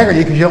lack integrity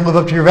because you don't live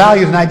up to your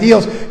values and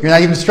ideals you're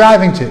not even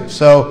striving to.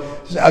 So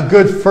a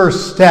good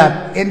first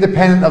step,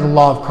 independent of the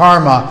law of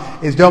karma,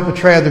 is don't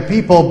betray other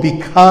people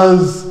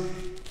because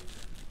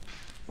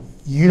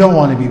you don't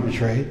want to be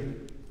betrayed,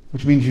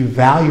 which means you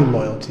value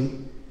loyalty,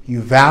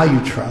 you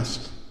value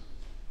trust.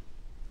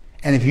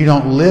 And if you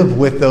don't live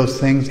with those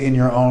things in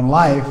your own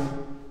life,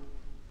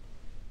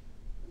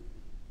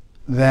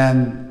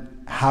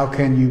 then how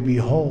can you be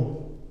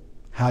whole?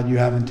 How do you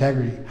have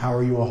integrity? How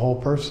are you a whole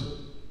person?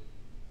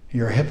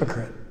 You're a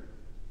hypocrite.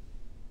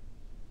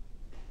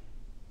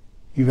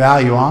 You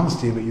value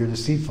honesty, but you're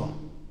deceitful.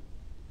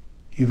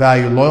 You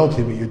value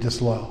loyalty, but you're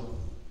disloyal.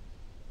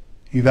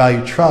 You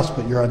value trust,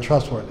 but you're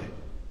untrustworthy.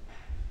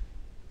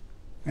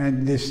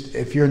 And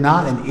if you're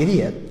not an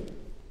idiot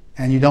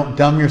and you don't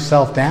dumb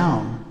yourself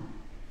down,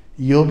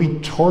 you'll be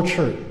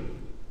tortured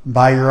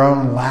by your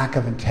own lack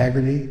of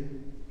integrity,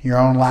 your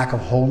own lack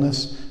of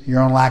wholeness, your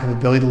own lack of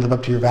ability to live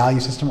up to your value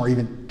system, or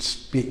even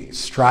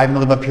striving to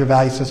live up to your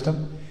value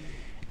system.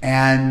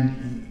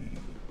 And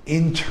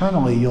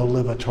internally, you'll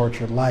live a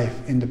tortured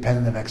life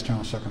independent of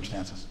external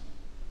circumstances.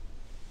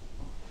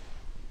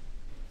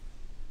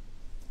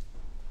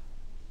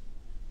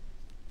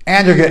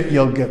 And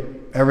you'll get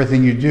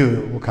everything you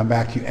do will come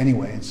back to you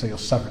anyway, and so you'll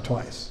suffer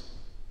twice.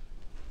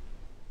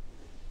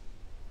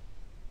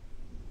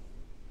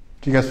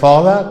 Do you guys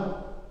follow that?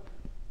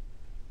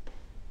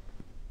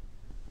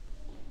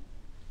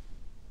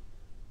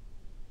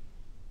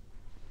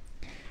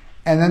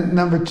 And then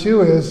number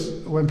two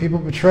is when people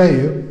betray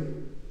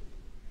you,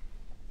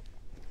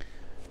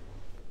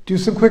 do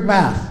some quick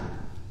math.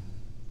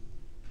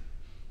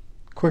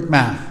 Quick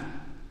math.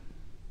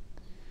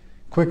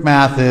 Quick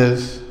math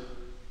is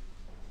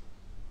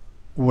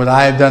Would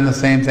I have done the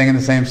same thing in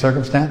the same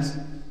circumstance?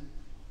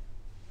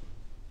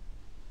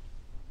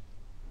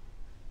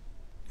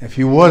 If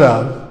you would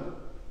have,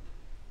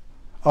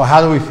 oh,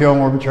 how do we feel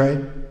when we're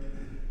betrayed?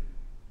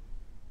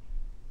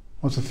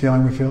 What's the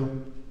feeling we feel?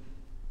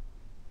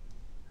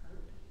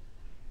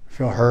 We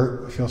feel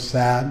hurt, we feel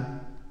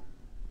sad.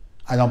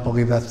 I don't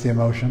believe that's the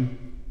emotion.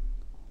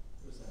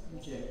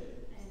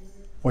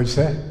 What'd you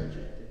say?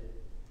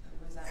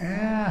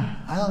 Yeah,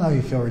 I don't know if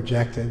you feel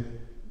rejected.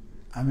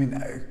 I mean,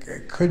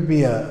 it could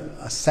be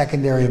a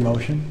secondary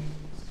emotion.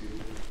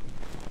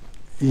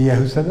 Yeah,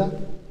 who said that?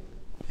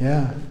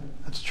 Yeah,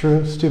 that's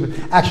true.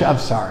 Stupid. Actually, I'm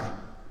sorry.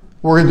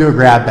 We're going to do a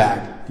grab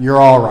bag. You're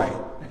all right.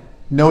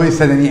 Nobody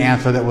said any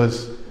answer that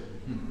was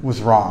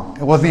wrong.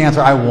 It wasn't the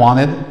answer I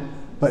wanted,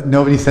 but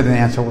nobody said an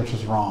answer which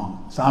was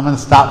wrong. So I'm going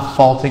to stop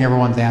faulting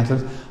everyone's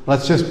answers.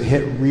 Let's just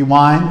hit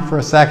rewind for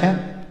a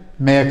second.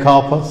 Mea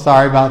culpa.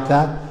 Sorry about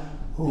that.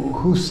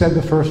 Who said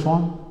the first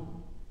one?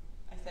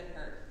 I said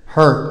hurt.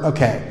 Hurt.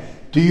 Okay.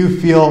 Do you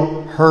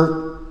feel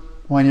hurt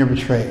when you're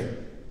betrayed?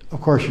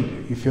 Of course you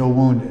do. You feel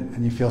wounded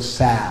and you feel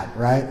sad,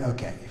 right?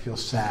 Okay. You feel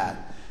sad.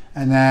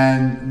 And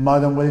then,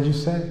 Mother, what did you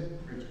say?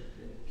 Rejected.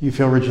 You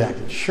feel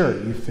rejected. Sure.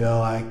 You feel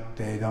like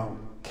they don't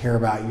care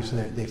about you, so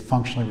they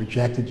functionally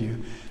rejected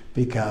you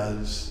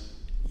because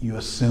you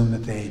assume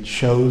that they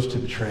chose to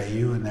betray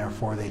you and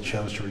therefore they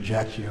chose to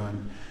reject you,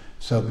 and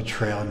so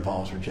betrayal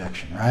involves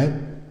rejection, right?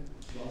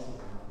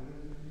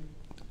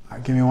 All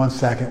right, give me 1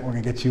 second. We're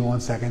going to get to you in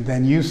 1 second.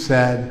 Then you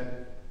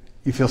said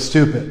you feel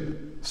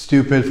stupid.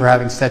 Stupid for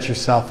having set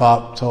yourself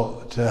up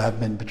to have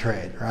been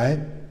betrayed, right?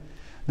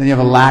 Then you have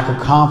a lack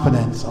of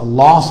confidence, a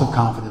loss of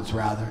confidence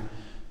rather,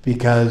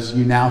 because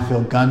you now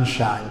feel gun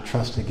shy to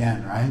trust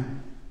again, right?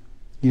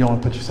 You don't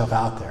want to put yourself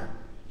out there.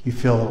 You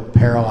feel a little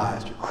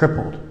paralyzed, you're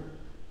crippled.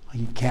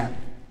 You can't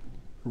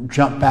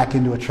jump back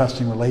into a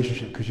trusting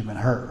relationship because you've been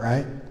hurt,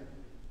 right?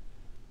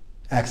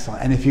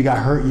 Excellent. And if you got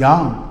hurt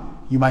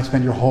young, you might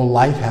spend your whole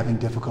life having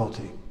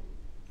difficulty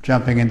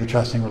jumping into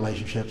trusting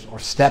relationships or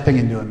stepping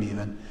into them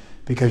even,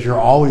 because you're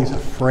always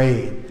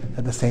afraid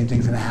that the same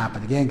thing's going to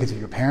happen again, because if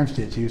your parents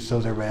did it to you, so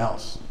is everybody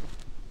else.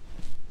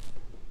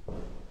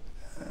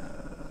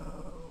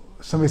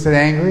 Somebody said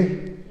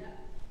angry? Yeah.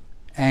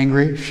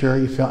 Angry, sure,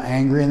 you feel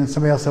angry. And then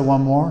somebody else said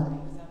one more?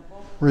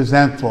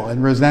 Resentful.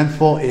 And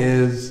resentful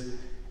is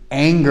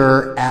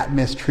anger at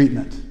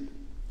mistreatment.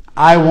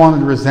 I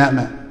wanted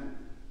resentment.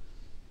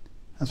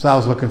 That's what I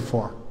was looking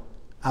for.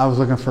 I was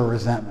looking for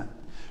resentment.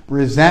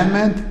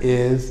 Resentment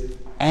is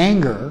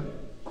anger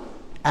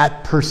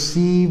at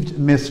perceived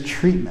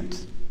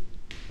mistreatment.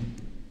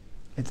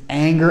 It's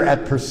anger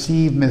at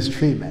perceived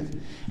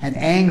mistreatment. And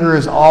anger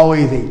is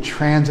always a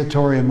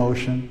transitory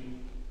emotion.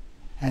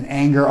 And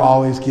anger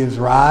always gives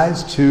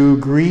rise to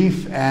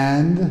grief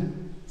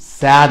and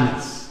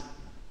sadness,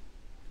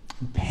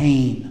 and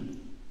pain.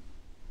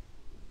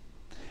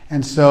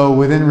 And so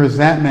within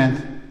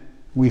resentment,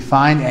 we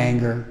find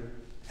anger,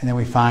 and then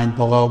we find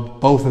below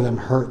both of them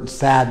hurt and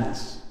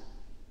sadness.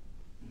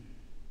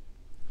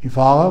 You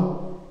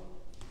follow?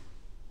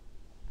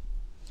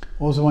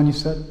 What was the one you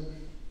said?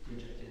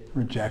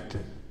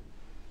 Rejected.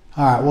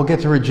 All right, we'll get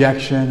to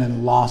rejection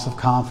and loss of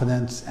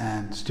confidence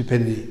and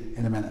stupidity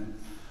in a minute.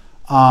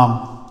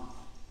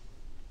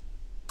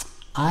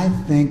 I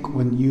think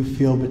when you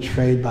feel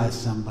betrayed by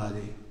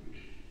somebody,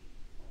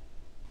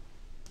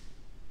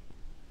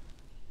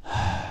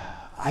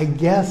 I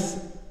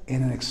guess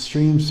in an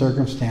extreme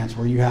circumstance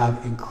where you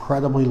have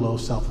incredibly low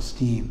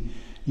self-esteem,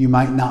 you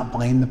might not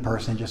blame the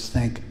person, just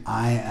think,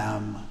 I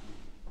am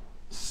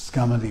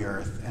scum of the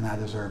earth and I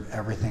deserve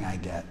everything I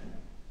get,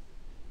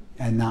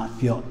 and not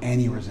feel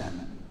any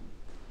resentment.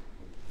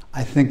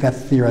 I think that's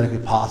theoretically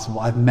possible.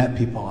 I've met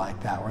people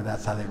like that where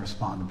that's how they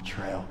respond to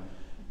betrayal.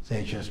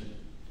 They just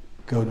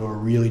go to a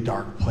really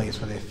dark place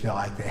where they feel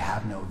like they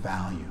have no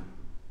value,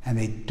 and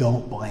they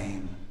don't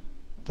blame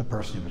the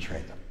person who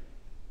betrayed them.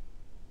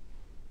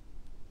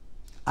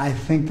 I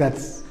think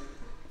that's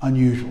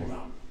unusual,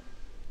 though.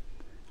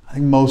 I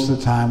think most of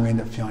the time we end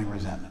up feeling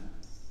resentment.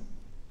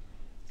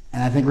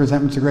 And I think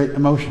resentment's a great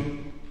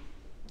emotion.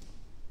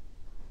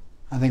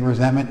 I think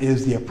resentment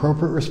is the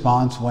appropriate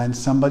response when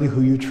somebody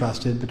who you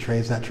trusted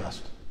betrays that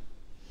trust.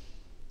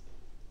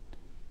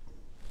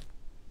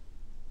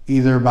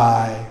 Either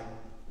by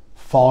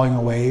falling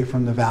away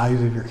from the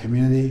values of your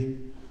community,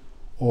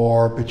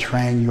 or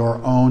betraying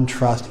your own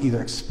trust,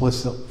 either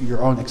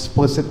your own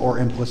explicit or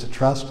implicit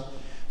trust.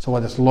 So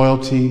whether it's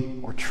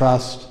loyalty or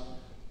trust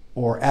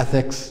or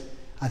ethics,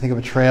 I think a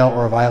betrayal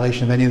or a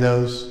violation of any of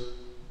those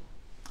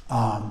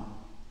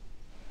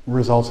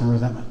results in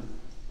resentment.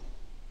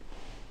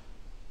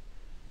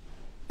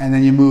 And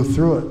then you move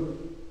through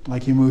it,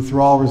 like you move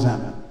through all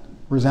resentment.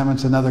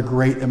 Resentment's another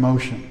great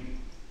emotion.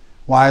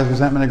 Why is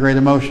resentment a great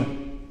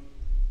emotion?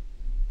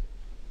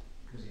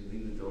 Because you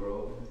leave the door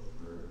open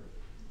for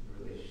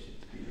the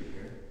relationship to be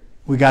repaired.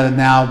 We got to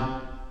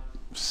now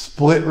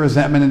split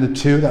resentment into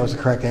two. That was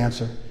the correct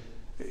answer.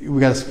 We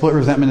got to split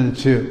resentment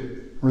into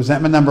two.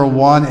 Resentment number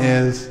one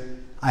is,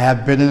 I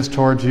have bitterness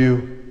towards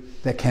you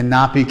that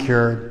cannot be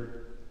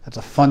cured,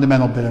 That's a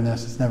fundamental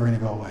bitterness. It's never going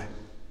to go away.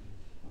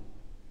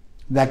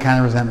 That kind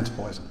of resentment's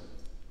poison.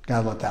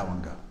 Got to let that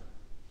one go.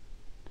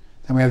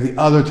 Then we have the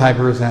other type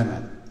of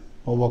resentment,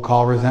 what we'll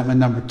call resentment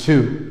number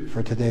 2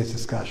 for today's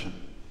discussion.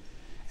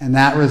 And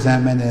that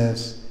resentment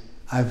is,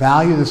 I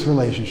value this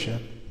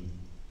relationship.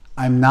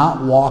 I'm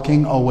not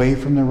walking away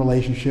from the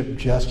relationship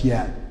just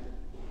yet,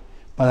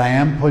 but I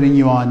am putting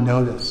you on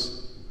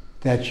notice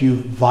that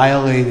you've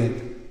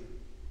violated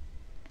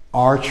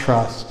our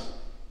trust,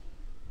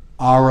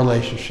 our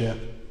relationship,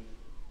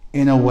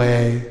 in a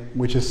way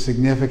which is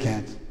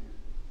significant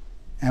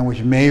and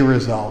which may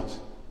result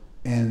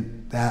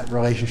in that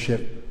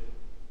relationship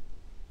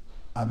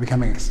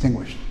becoming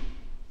extinguished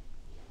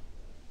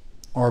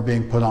or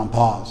being put on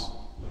pause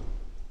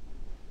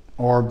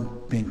or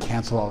being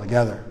canceled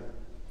altogether.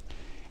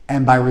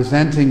 And by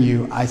resenting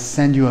you, I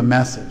send you a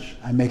message.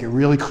 I make it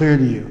really clear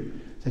to you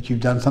that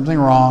you've done something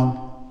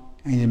wrong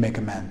and you need to make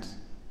amends.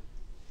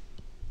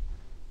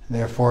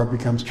 Therefore, it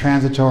becomes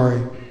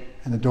transitory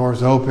and the door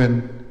is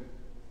open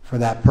for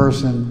that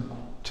person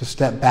to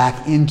step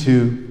back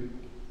into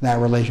that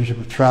relationship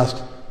of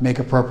trust, make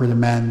appropriate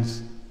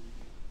amends,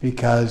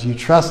 because you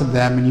trusted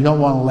them and you don't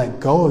want to let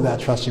go of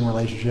that trusting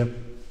relationship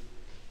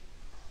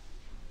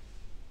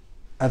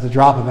at the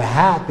drop of a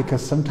hat,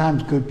 because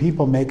sometimes good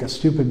people make a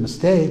stupid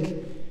mistake,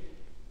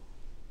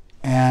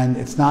 and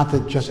it's not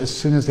that just as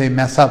soon as they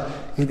mess up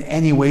in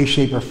any way,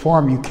 shape, or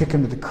form, you kick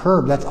them to the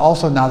curb. That's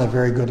also not a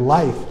very good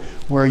life,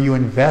 where you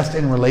invest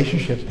in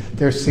relationships.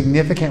 There's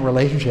significant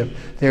relationships.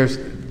 Those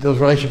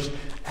relationships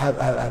have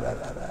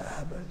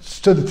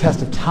stood the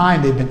test of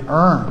time. They've been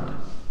earned.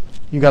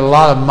 You got a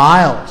lot of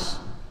miles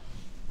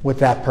with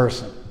that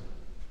person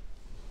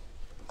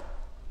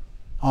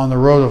on the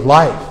road of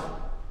life.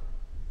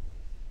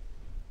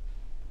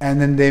 And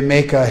then they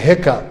make a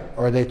hiccup,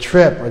 or they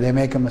trip, or they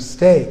make a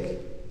mistake.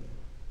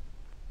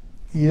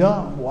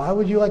 Why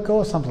would you let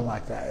go of something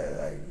like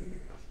that?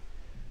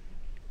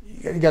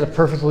 You got a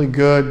perfectly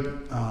good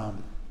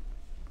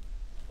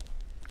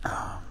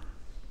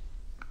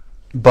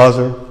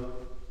buzzer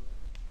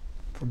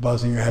for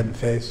buzzing your head and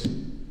face.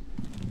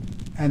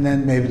 And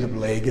then maybe the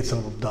blade gets a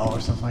little dull or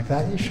something like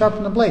that. You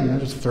sharpen the blade. You don't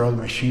just throw the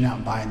machine out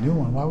and buy a new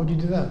one. Why would you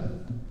do that?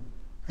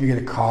 Or you get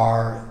a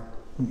car,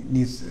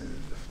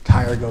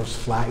 tire goes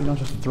flat. You don't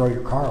just throw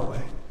your car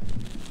away.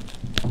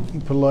 You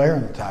put a little air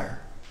in the tire.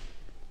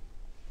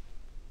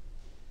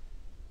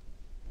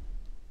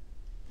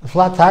 The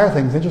flat tire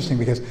thing is interesting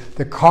because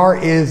the car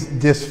is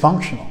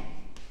dysfunctional.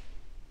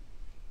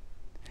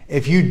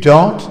 If you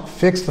don't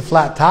fix the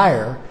flat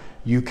tire,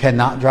 you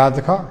cannot drive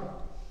the car.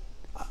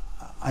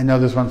 I know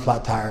there's one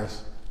flat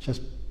tires.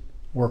 Just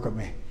work with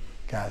me,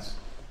 guys.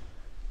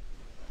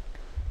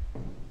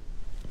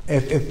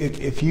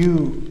 If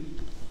you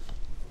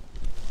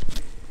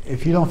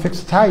don't fix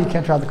the tire, you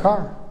can't drive the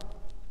car.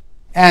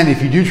 And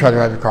if you do try to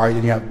drive the car,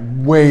 then you have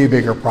way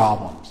bigger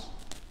problems.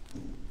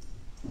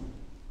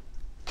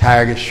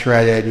 Tire gets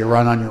shredded, you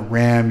run on your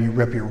rim, you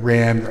rip your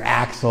rim, your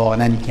axle,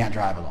 and then you can't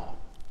drive at all.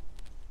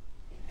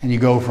 And you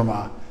go from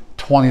a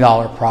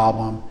 $20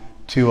 problem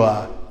to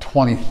a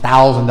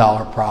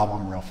 $20,000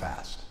 problem real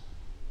fast.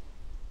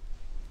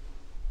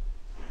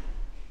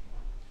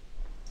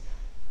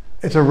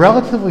 It's a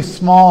relatively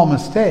small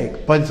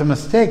mistake, but it's a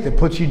mistake that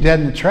puts you dead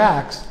in the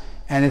tracks,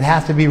 and it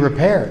has to be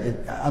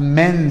repaired.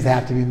 Amends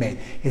have to be made.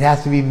 It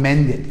has to be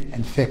mended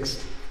and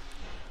fixed.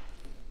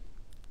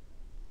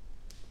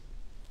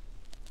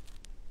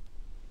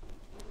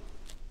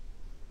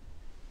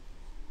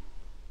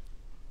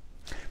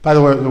 By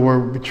the way, the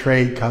word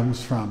betrayed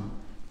comes from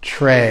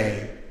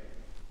tray,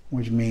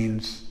 which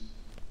means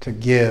to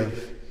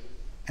give,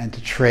 and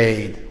to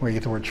trade, where you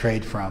get the word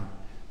trade from.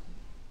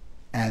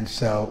 And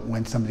so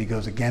when somebody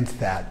goes against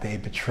that, they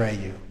betray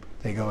you.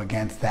 They go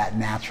against that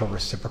natural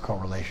reciprocal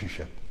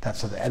relationship.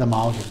 That's so the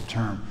etymology of the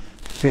term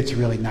fits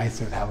really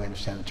nicely with how we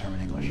understand the term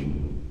in English.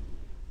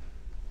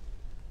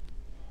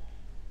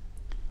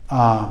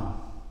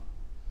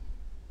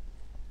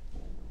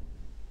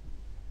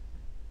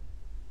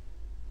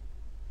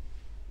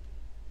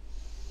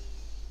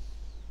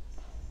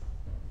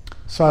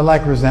 So I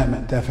like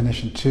resentment,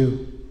 definition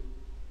 2,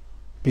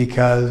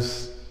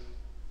 because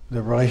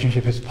the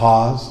relationship has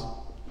paused.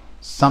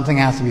 Something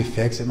has to be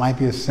fixed. It might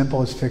be as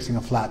simple as fixing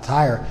a flat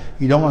tire.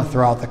 You don't want to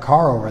throw out the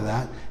car over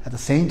that. At the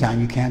same time,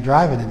 you can't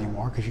drive it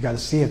anymore because you got to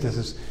see if this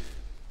is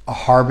a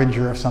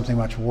harbinger of something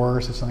much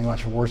worse, if something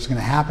much worse is going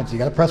to happen. So you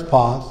got to press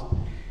pause,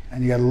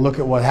 and you got to look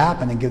at what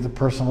happened and give the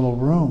person a little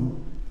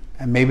room.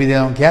 And maybe they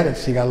don't get it,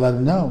 so you got to let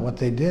them know what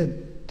they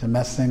did to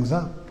mess things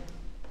up.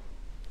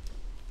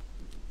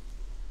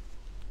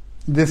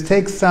 This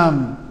takes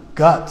some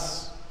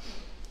guts.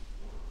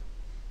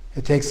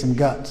 It takes some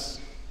guts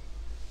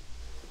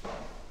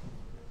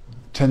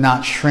to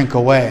not shrink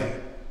away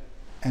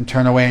and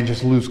turn away and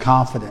just lose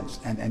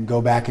confidence and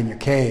go back in your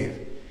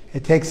cave.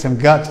 It takes some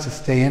guts to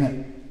stay in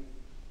it,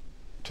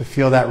 to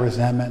feel that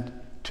resentment,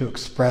 to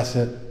express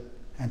it,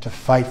 and to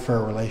fight for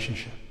a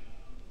relationship.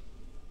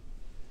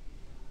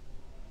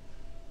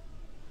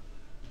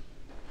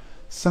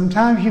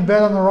 Sometimes you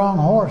bet on the wrong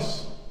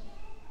horse.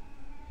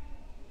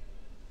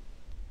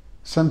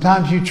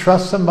 Sometimes you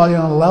trust somebody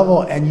on a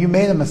level and you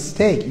made a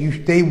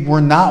mistake. They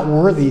were not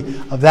worthy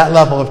of that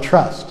level of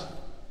trust.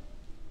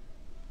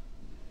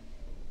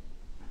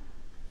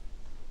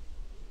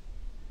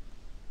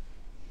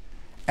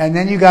 And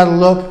then you got to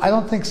look, I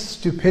don't think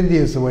stupidity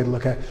is the way to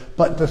look at it,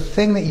 but the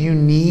thing that you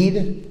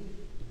need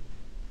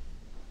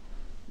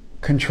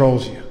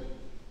controls you.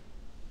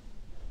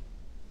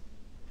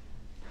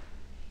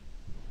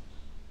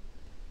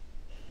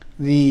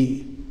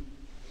 The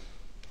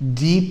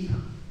deep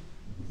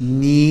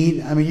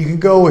need, I mean, you can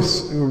go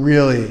with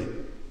really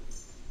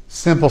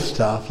simple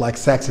stuff like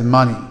sex and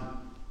money,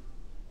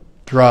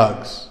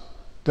 drugs.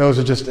 Those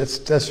are just,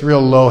 that's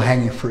real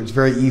low-hanging fruit. It's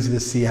very easy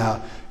to see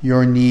how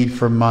your need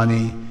for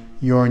money,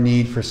 your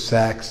need for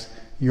sex,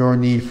 your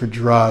need for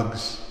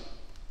drugs,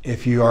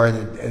 if you are in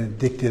an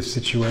addictive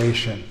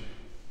situation,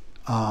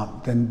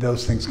 then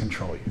those things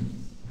control you.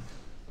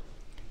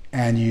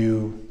 And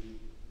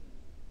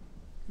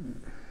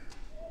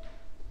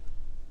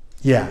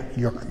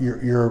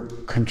you're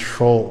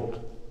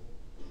controlled.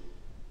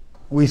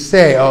 We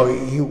say, oh,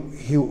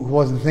 he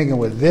wasn't thinking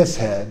with this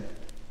head,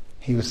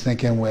 he was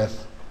thinking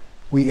with...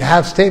 We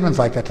have statements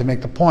like that to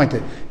make the point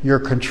that you're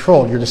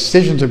controlled. Your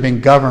decisions are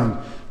being governed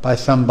by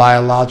some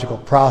biological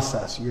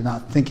process. You're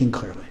not thinking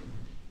clearly.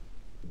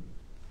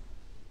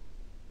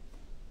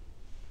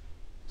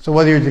 So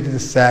whether you're addicted to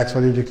sex,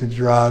 whether you're addicted to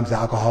drugs,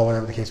 alcohol,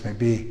 whatever the case may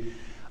be,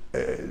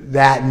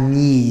 that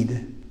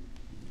need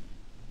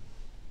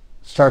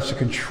starts to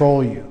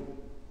control you.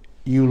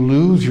 You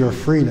lose your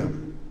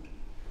freedom.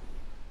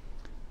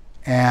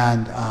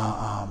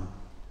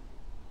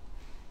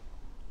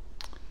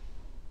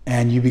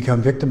 And you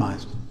become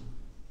victimized.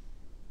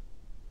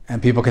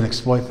 And people can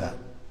exploit that.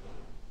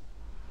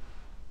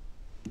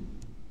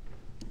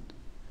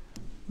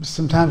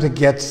 Sometimes it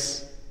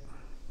gets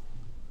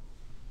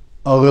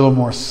a little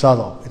more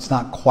subtle. It's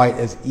not quite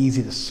as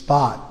easy to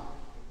spot.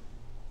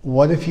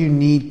 What if you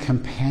need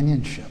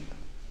companionship?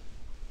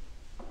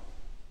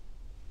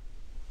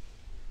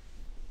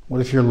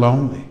 What if you're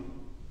lonely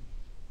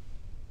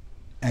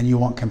and you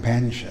want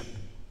companionship?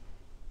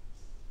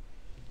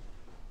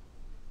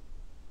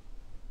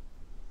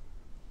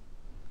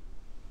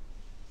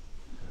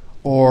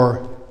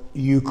 Or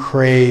you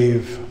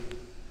crave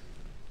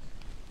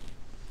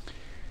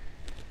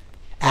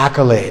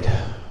accolade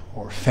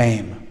or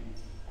fame.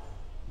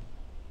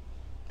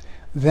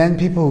 Then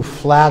people who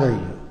flatter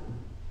you,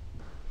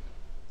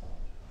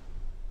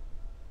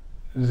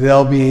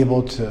 they'll be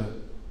able to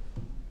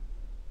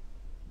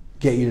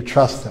get you to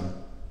trust them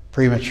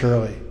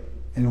prematurely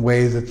in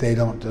ways that they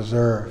don't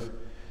deserve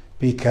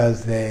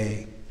because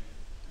they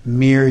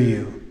mirror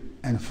you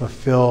and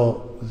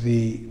fulfill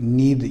the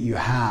need that you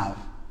have.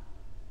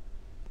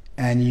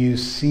 And you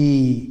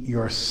see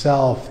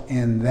yourself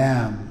in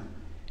them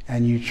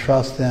and you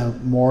trust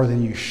them more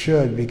than you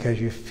should because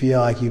you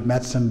feel like you've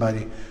met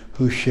somebody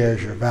who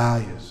shares your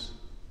values.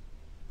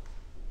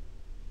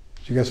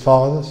 Do you guys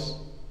follow this?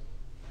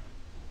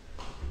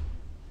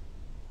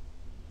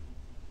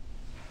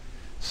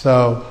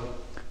 So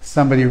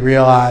somebody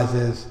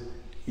realizes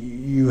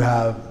you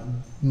have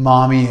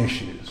mommy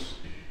issues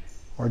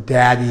or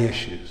daddy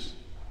issues,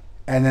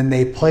 and then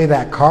they play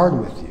that card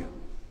with you.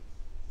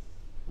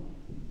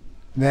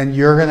 Then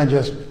you're going to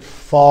just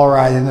fall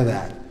right into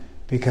that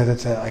because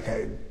it's like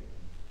a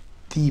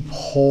deep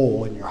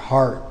hole in your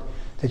heart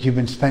that you've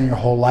been spending your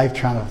whole life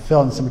trying to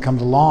fulfill, and somebody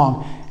comes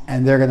along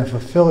and they're going to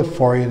fulfill it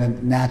for you, and then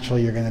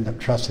naturally you're going to end up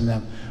trusting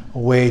them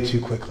way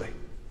too quickly.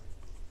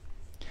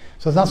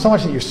 So it's not so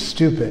much that you're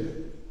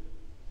stupid,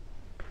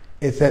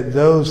 it's that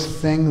those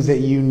things that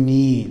you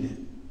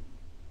need,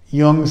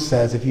 Jung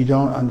says, if you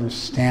don't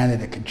understand it,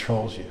 it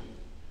controls you.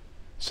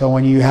 So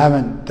when you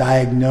haven't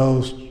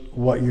diagnosed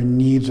what your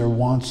needs or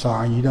wants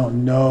are, and you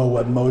don't know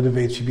what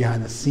motivates you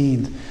behind the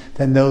scenes,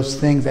 then those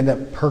things end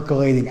up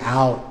percolating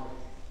out,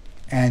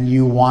 and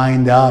you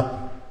wind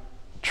up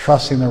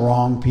trusting the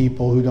wrong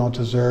people who don't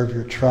deserve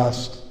your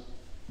trust.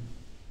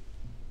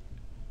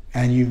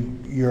 And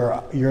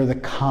you're the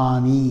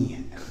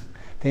connie.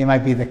 They might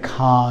be the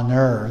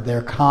conner.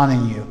 They're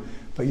conning you,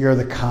 but you're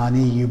the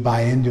connie. You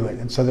buy into it,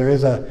 and so there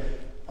is a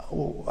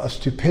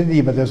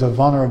stupidity, but there's a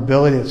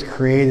vulnerability that's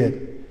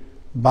created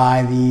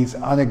by these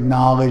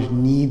unacknowledged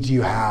needs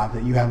you have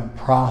that you haven't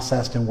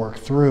processed and worked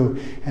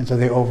through, and so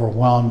they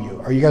overwhelm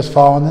you. Are you guys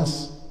following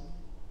this?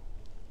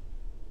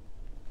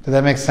 Did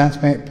that make sense,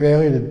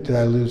 Bailey, or did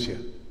I lose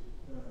you?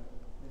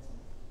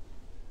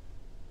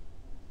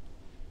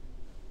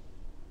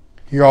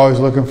 You're always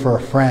looking for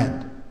a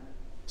friend,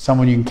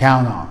 someone you can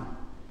count on.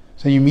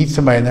 So you meet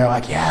somebody and they're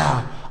like,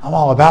 yeah, I'm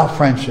all about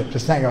friendship.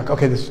 Just now you're like,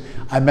 okay,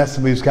 I met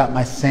somebody who's got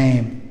my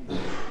same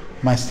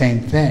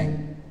thing.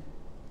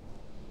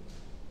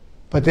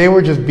 But they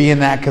were just being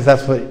that because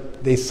that's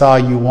what they saw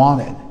you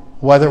wanted.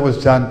 Whether it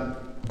was done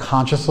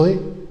consciously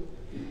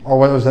or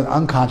whether it was done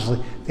unconsciously,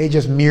 they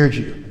just mirrored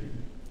you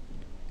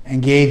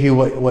and gave you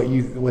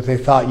what they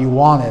thought you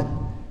wanted.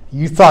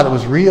 You thought it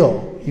was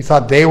real. You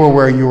thought they were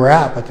where you were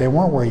at, but they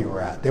weren't where you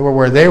were at. They were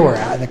where they were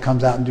at, and it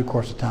comes out in due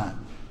course of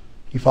time.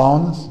 You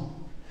following this?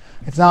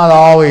 It's not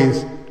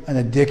always an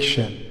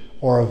addiction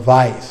or a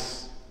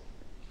vice,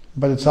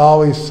 but it's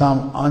always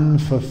some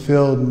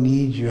unfulfilled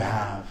need you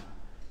have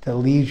that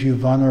leaves you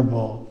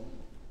vulnerable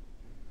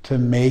to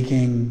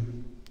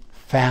making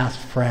fast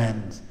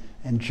friends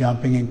and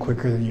jumping in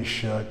quicker than you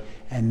should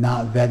and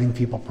not vetting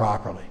people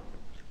properly.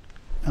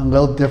 A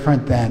little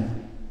different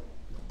than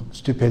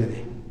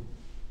stupidity.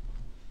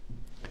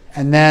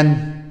 And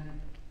then,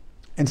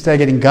 instead of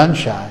getting gun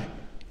shy,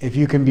 if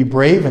you can be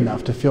brave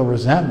enough to feel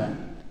resentment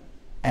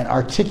and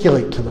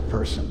articulate to the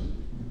person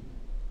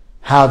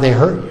how they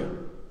hurt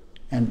you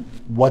and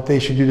what they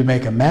should do to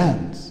make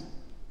amends,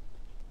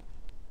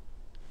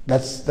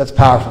 that's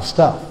powerful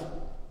stuff.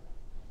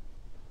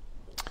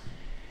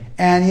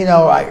 And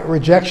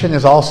rejection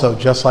is also,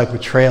 just like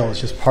betrayal, is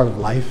just part of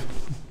life.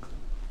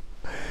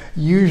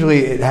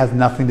 Usually it has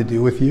nothing to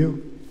do with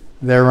you.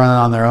 They're running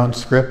on their own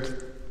script,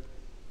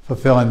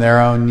 fulfilling their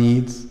own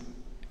needs,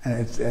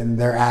 and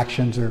their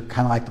actions are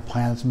kind of like the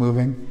planets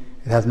moving.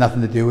 It has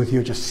nothing to do with you.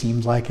 It just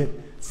seems like it.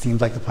 It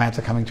seems like the planets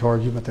are coming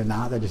towards you, but they're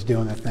not. They're just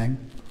doing their thing.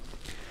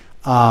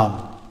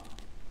 But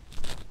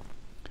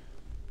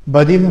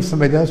even if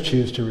somebody does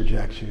choose to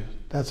reject you,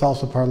 that's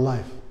also part of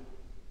life,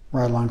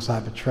 right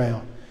alongside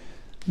betrayal.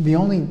 The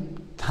only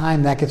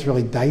time that gets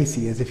really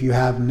dicey is if you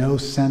have no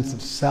sense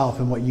of self,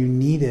 and what you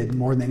needed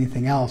more than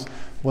anything else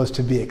was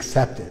to be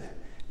accepted.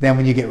 Then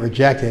when you get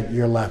rejected,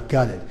 you're left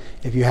gutted.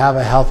 If you have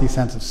a healthy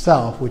sense of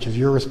self, which is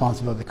your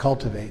responsibility to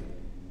cultivate,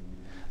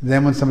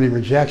 then when somebody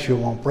rejects you, it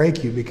won't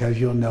break you, because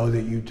you'll know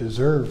that you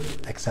deserve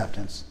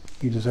acceptance.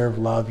 You deserve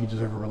love. You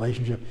deserve a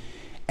relationship.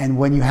 And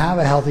when you have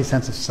a healthy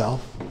sense of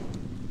self,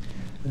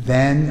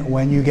 then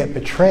when you get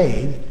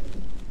betrayed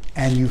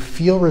and you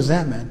feel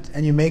resentment,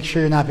 and you make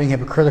sure you're not being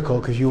hypocritical,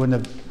 because you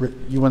wouldn't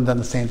have done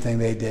the same thing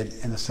they did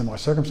in a similar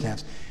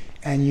circumstance,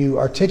 and you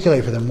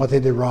articulate for them what they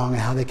did wrong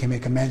and how they can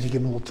make amends, you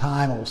give them a little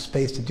time, a little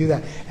space to do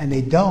that, and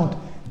they don't,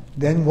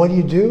 then what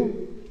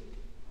do?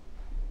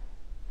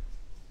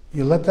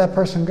 You let that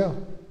person go.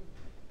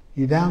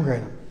 You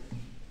downgrade them.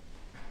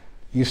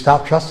 You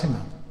stop trusting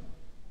them.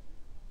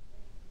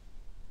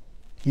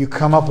 You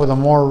come up with a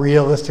more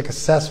realistic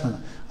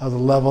assessment of the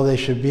level they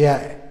should be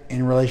at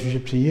in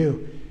relationship to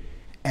you.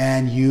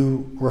 And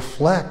you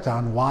reflect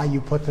on why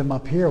you put them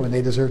up here when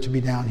they deserve to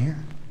be down here.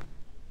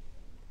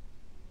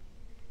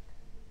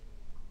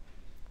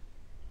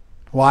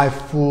 Why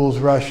fools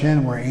rush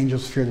in where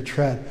angels fear to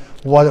tread.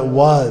 What it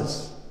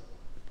was.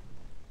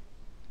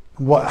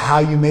 How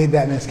you made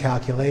that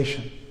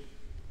miscalculation.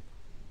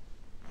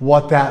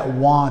 What that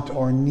want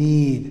or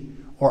need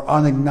or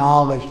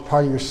unacknowledged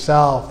part of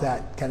yourself,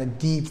 that kind of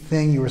deep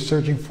thing you were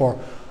searching for,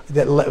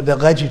 that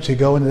led you to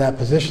go into that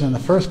position in the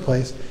first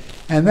place.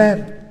 And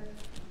then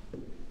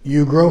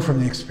you grow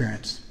from the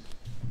experience.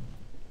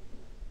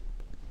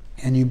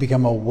 And you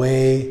become a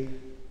way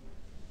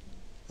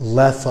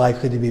less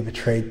likely to be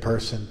betrayed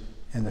person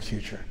in the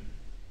future.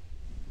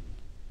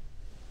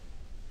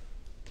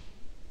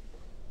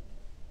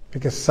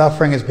 Because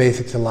suffering is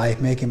basic to life.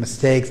 Making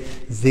mistakes,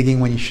 zigging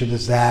when you should have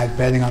zagged,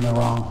 betting on the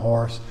wrong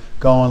horse,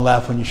 going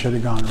left when you should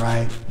have gone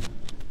right.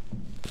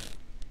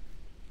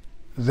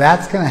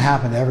 That's going to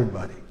happen to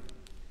everybody.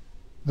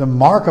 The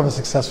mark of a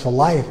successful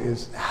life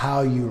is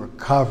how you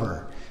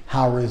recover,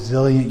 how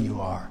resilient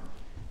you are,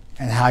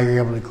 and how you're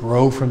able to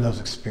grow from those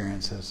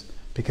experiences,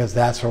 because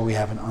that's where we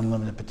have an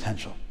unlimited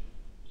potential.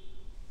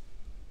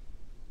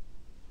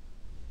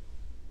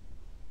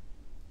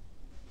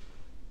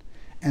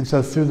 And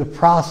so through the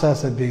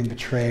process of being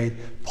betrayed,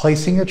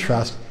 placing your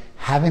trust,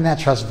 having that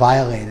trust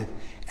violated,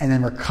 and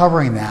then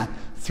recovering that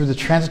through the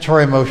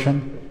transitory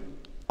emotion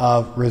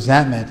of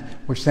resentment,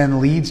 which then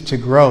leads to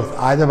growth,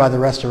 either by the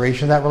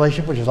restoration of that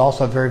relationship, which is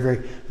also a very, very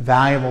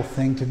valuable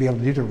thing to be able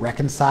to do, to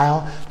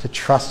reconcile, to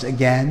trust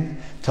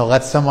again, to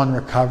let someone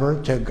recover,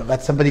 to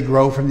let somebody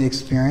grow from the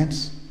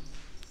experience.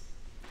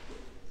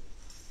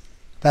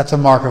 That's a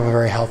mark of a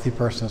very healthy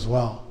person as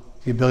well,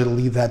 the ability to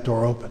leave that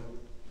door open.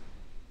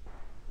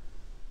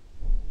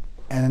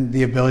 And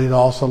the ability to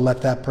also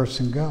let that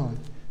person go and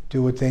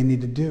do what they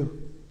need to do.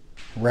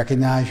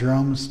 Recognize your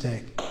own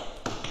mistake.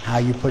 How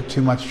you put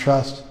too much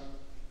trust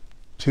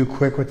too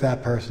quick with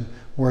that person,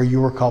 where you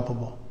were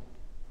culpable.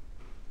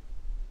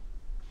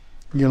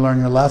 You learn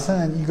your lesson,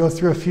 and you go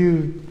through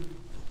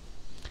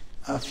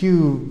a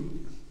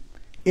few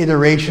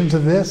iterations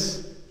of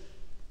this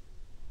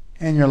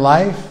in your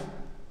life,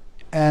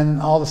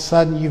 and all of a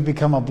sudden you've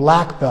become a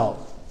black belt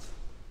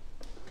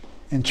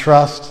in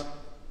trust,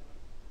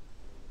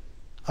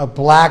 a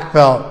black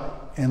belt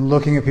in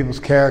looking at people's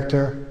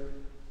character,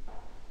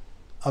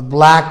 a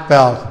black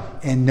belt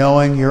in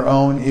knowing your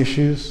own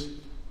issues,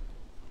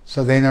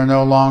 so they are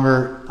no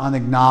longer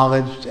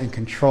unacknowledged and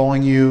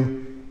controlling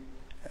you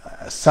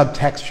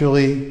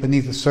subtextually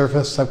beneath the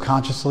surface,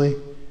 subconsciously,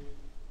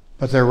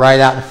 but they're right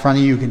out in front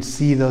of you. You can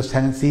see those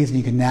tendencies and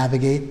you can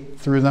navigate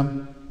through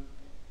them.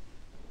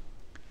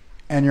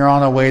 And you're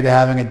on a way to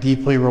having a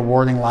deeply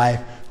rewarding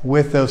life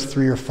with those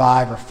 3 or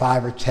 5 or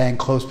 5 or 10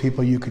 close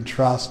people you can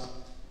trust,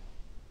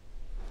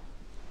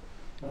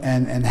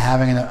 and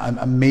having an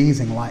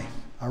amazing life.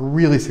 a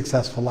really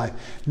successful life.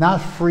 Not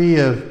free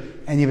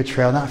of any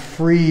betrayal, not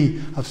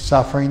free of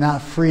suffering,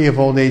 not free of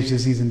old age,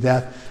 disease, and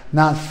death,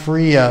 not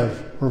free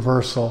of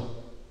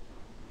reversal,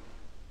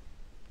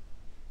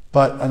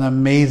 but an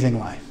amazing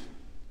life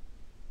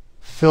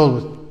filled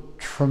with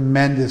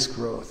tremendous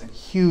growth and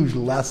huge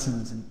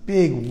lessons and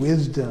big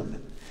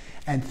wisdom,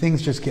 and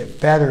things just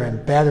get better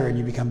and better, and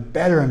you become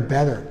better and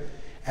better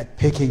at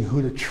picking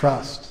who to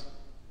trust,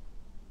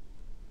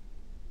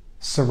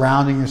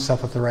 surrounding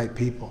yourself with the right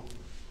people,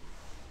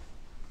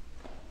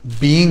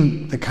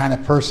 being the kind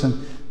of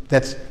person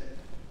that's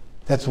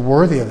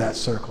worthy of that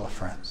circle of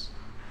friends.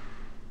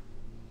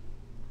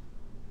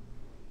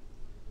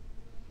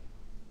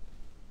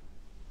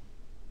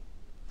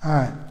 All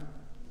right.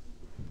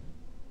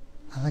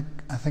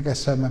 I think I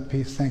said my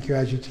piece. Thank you,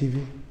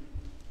 IGTV.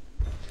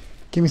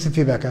 Give me some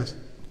feedback, guys.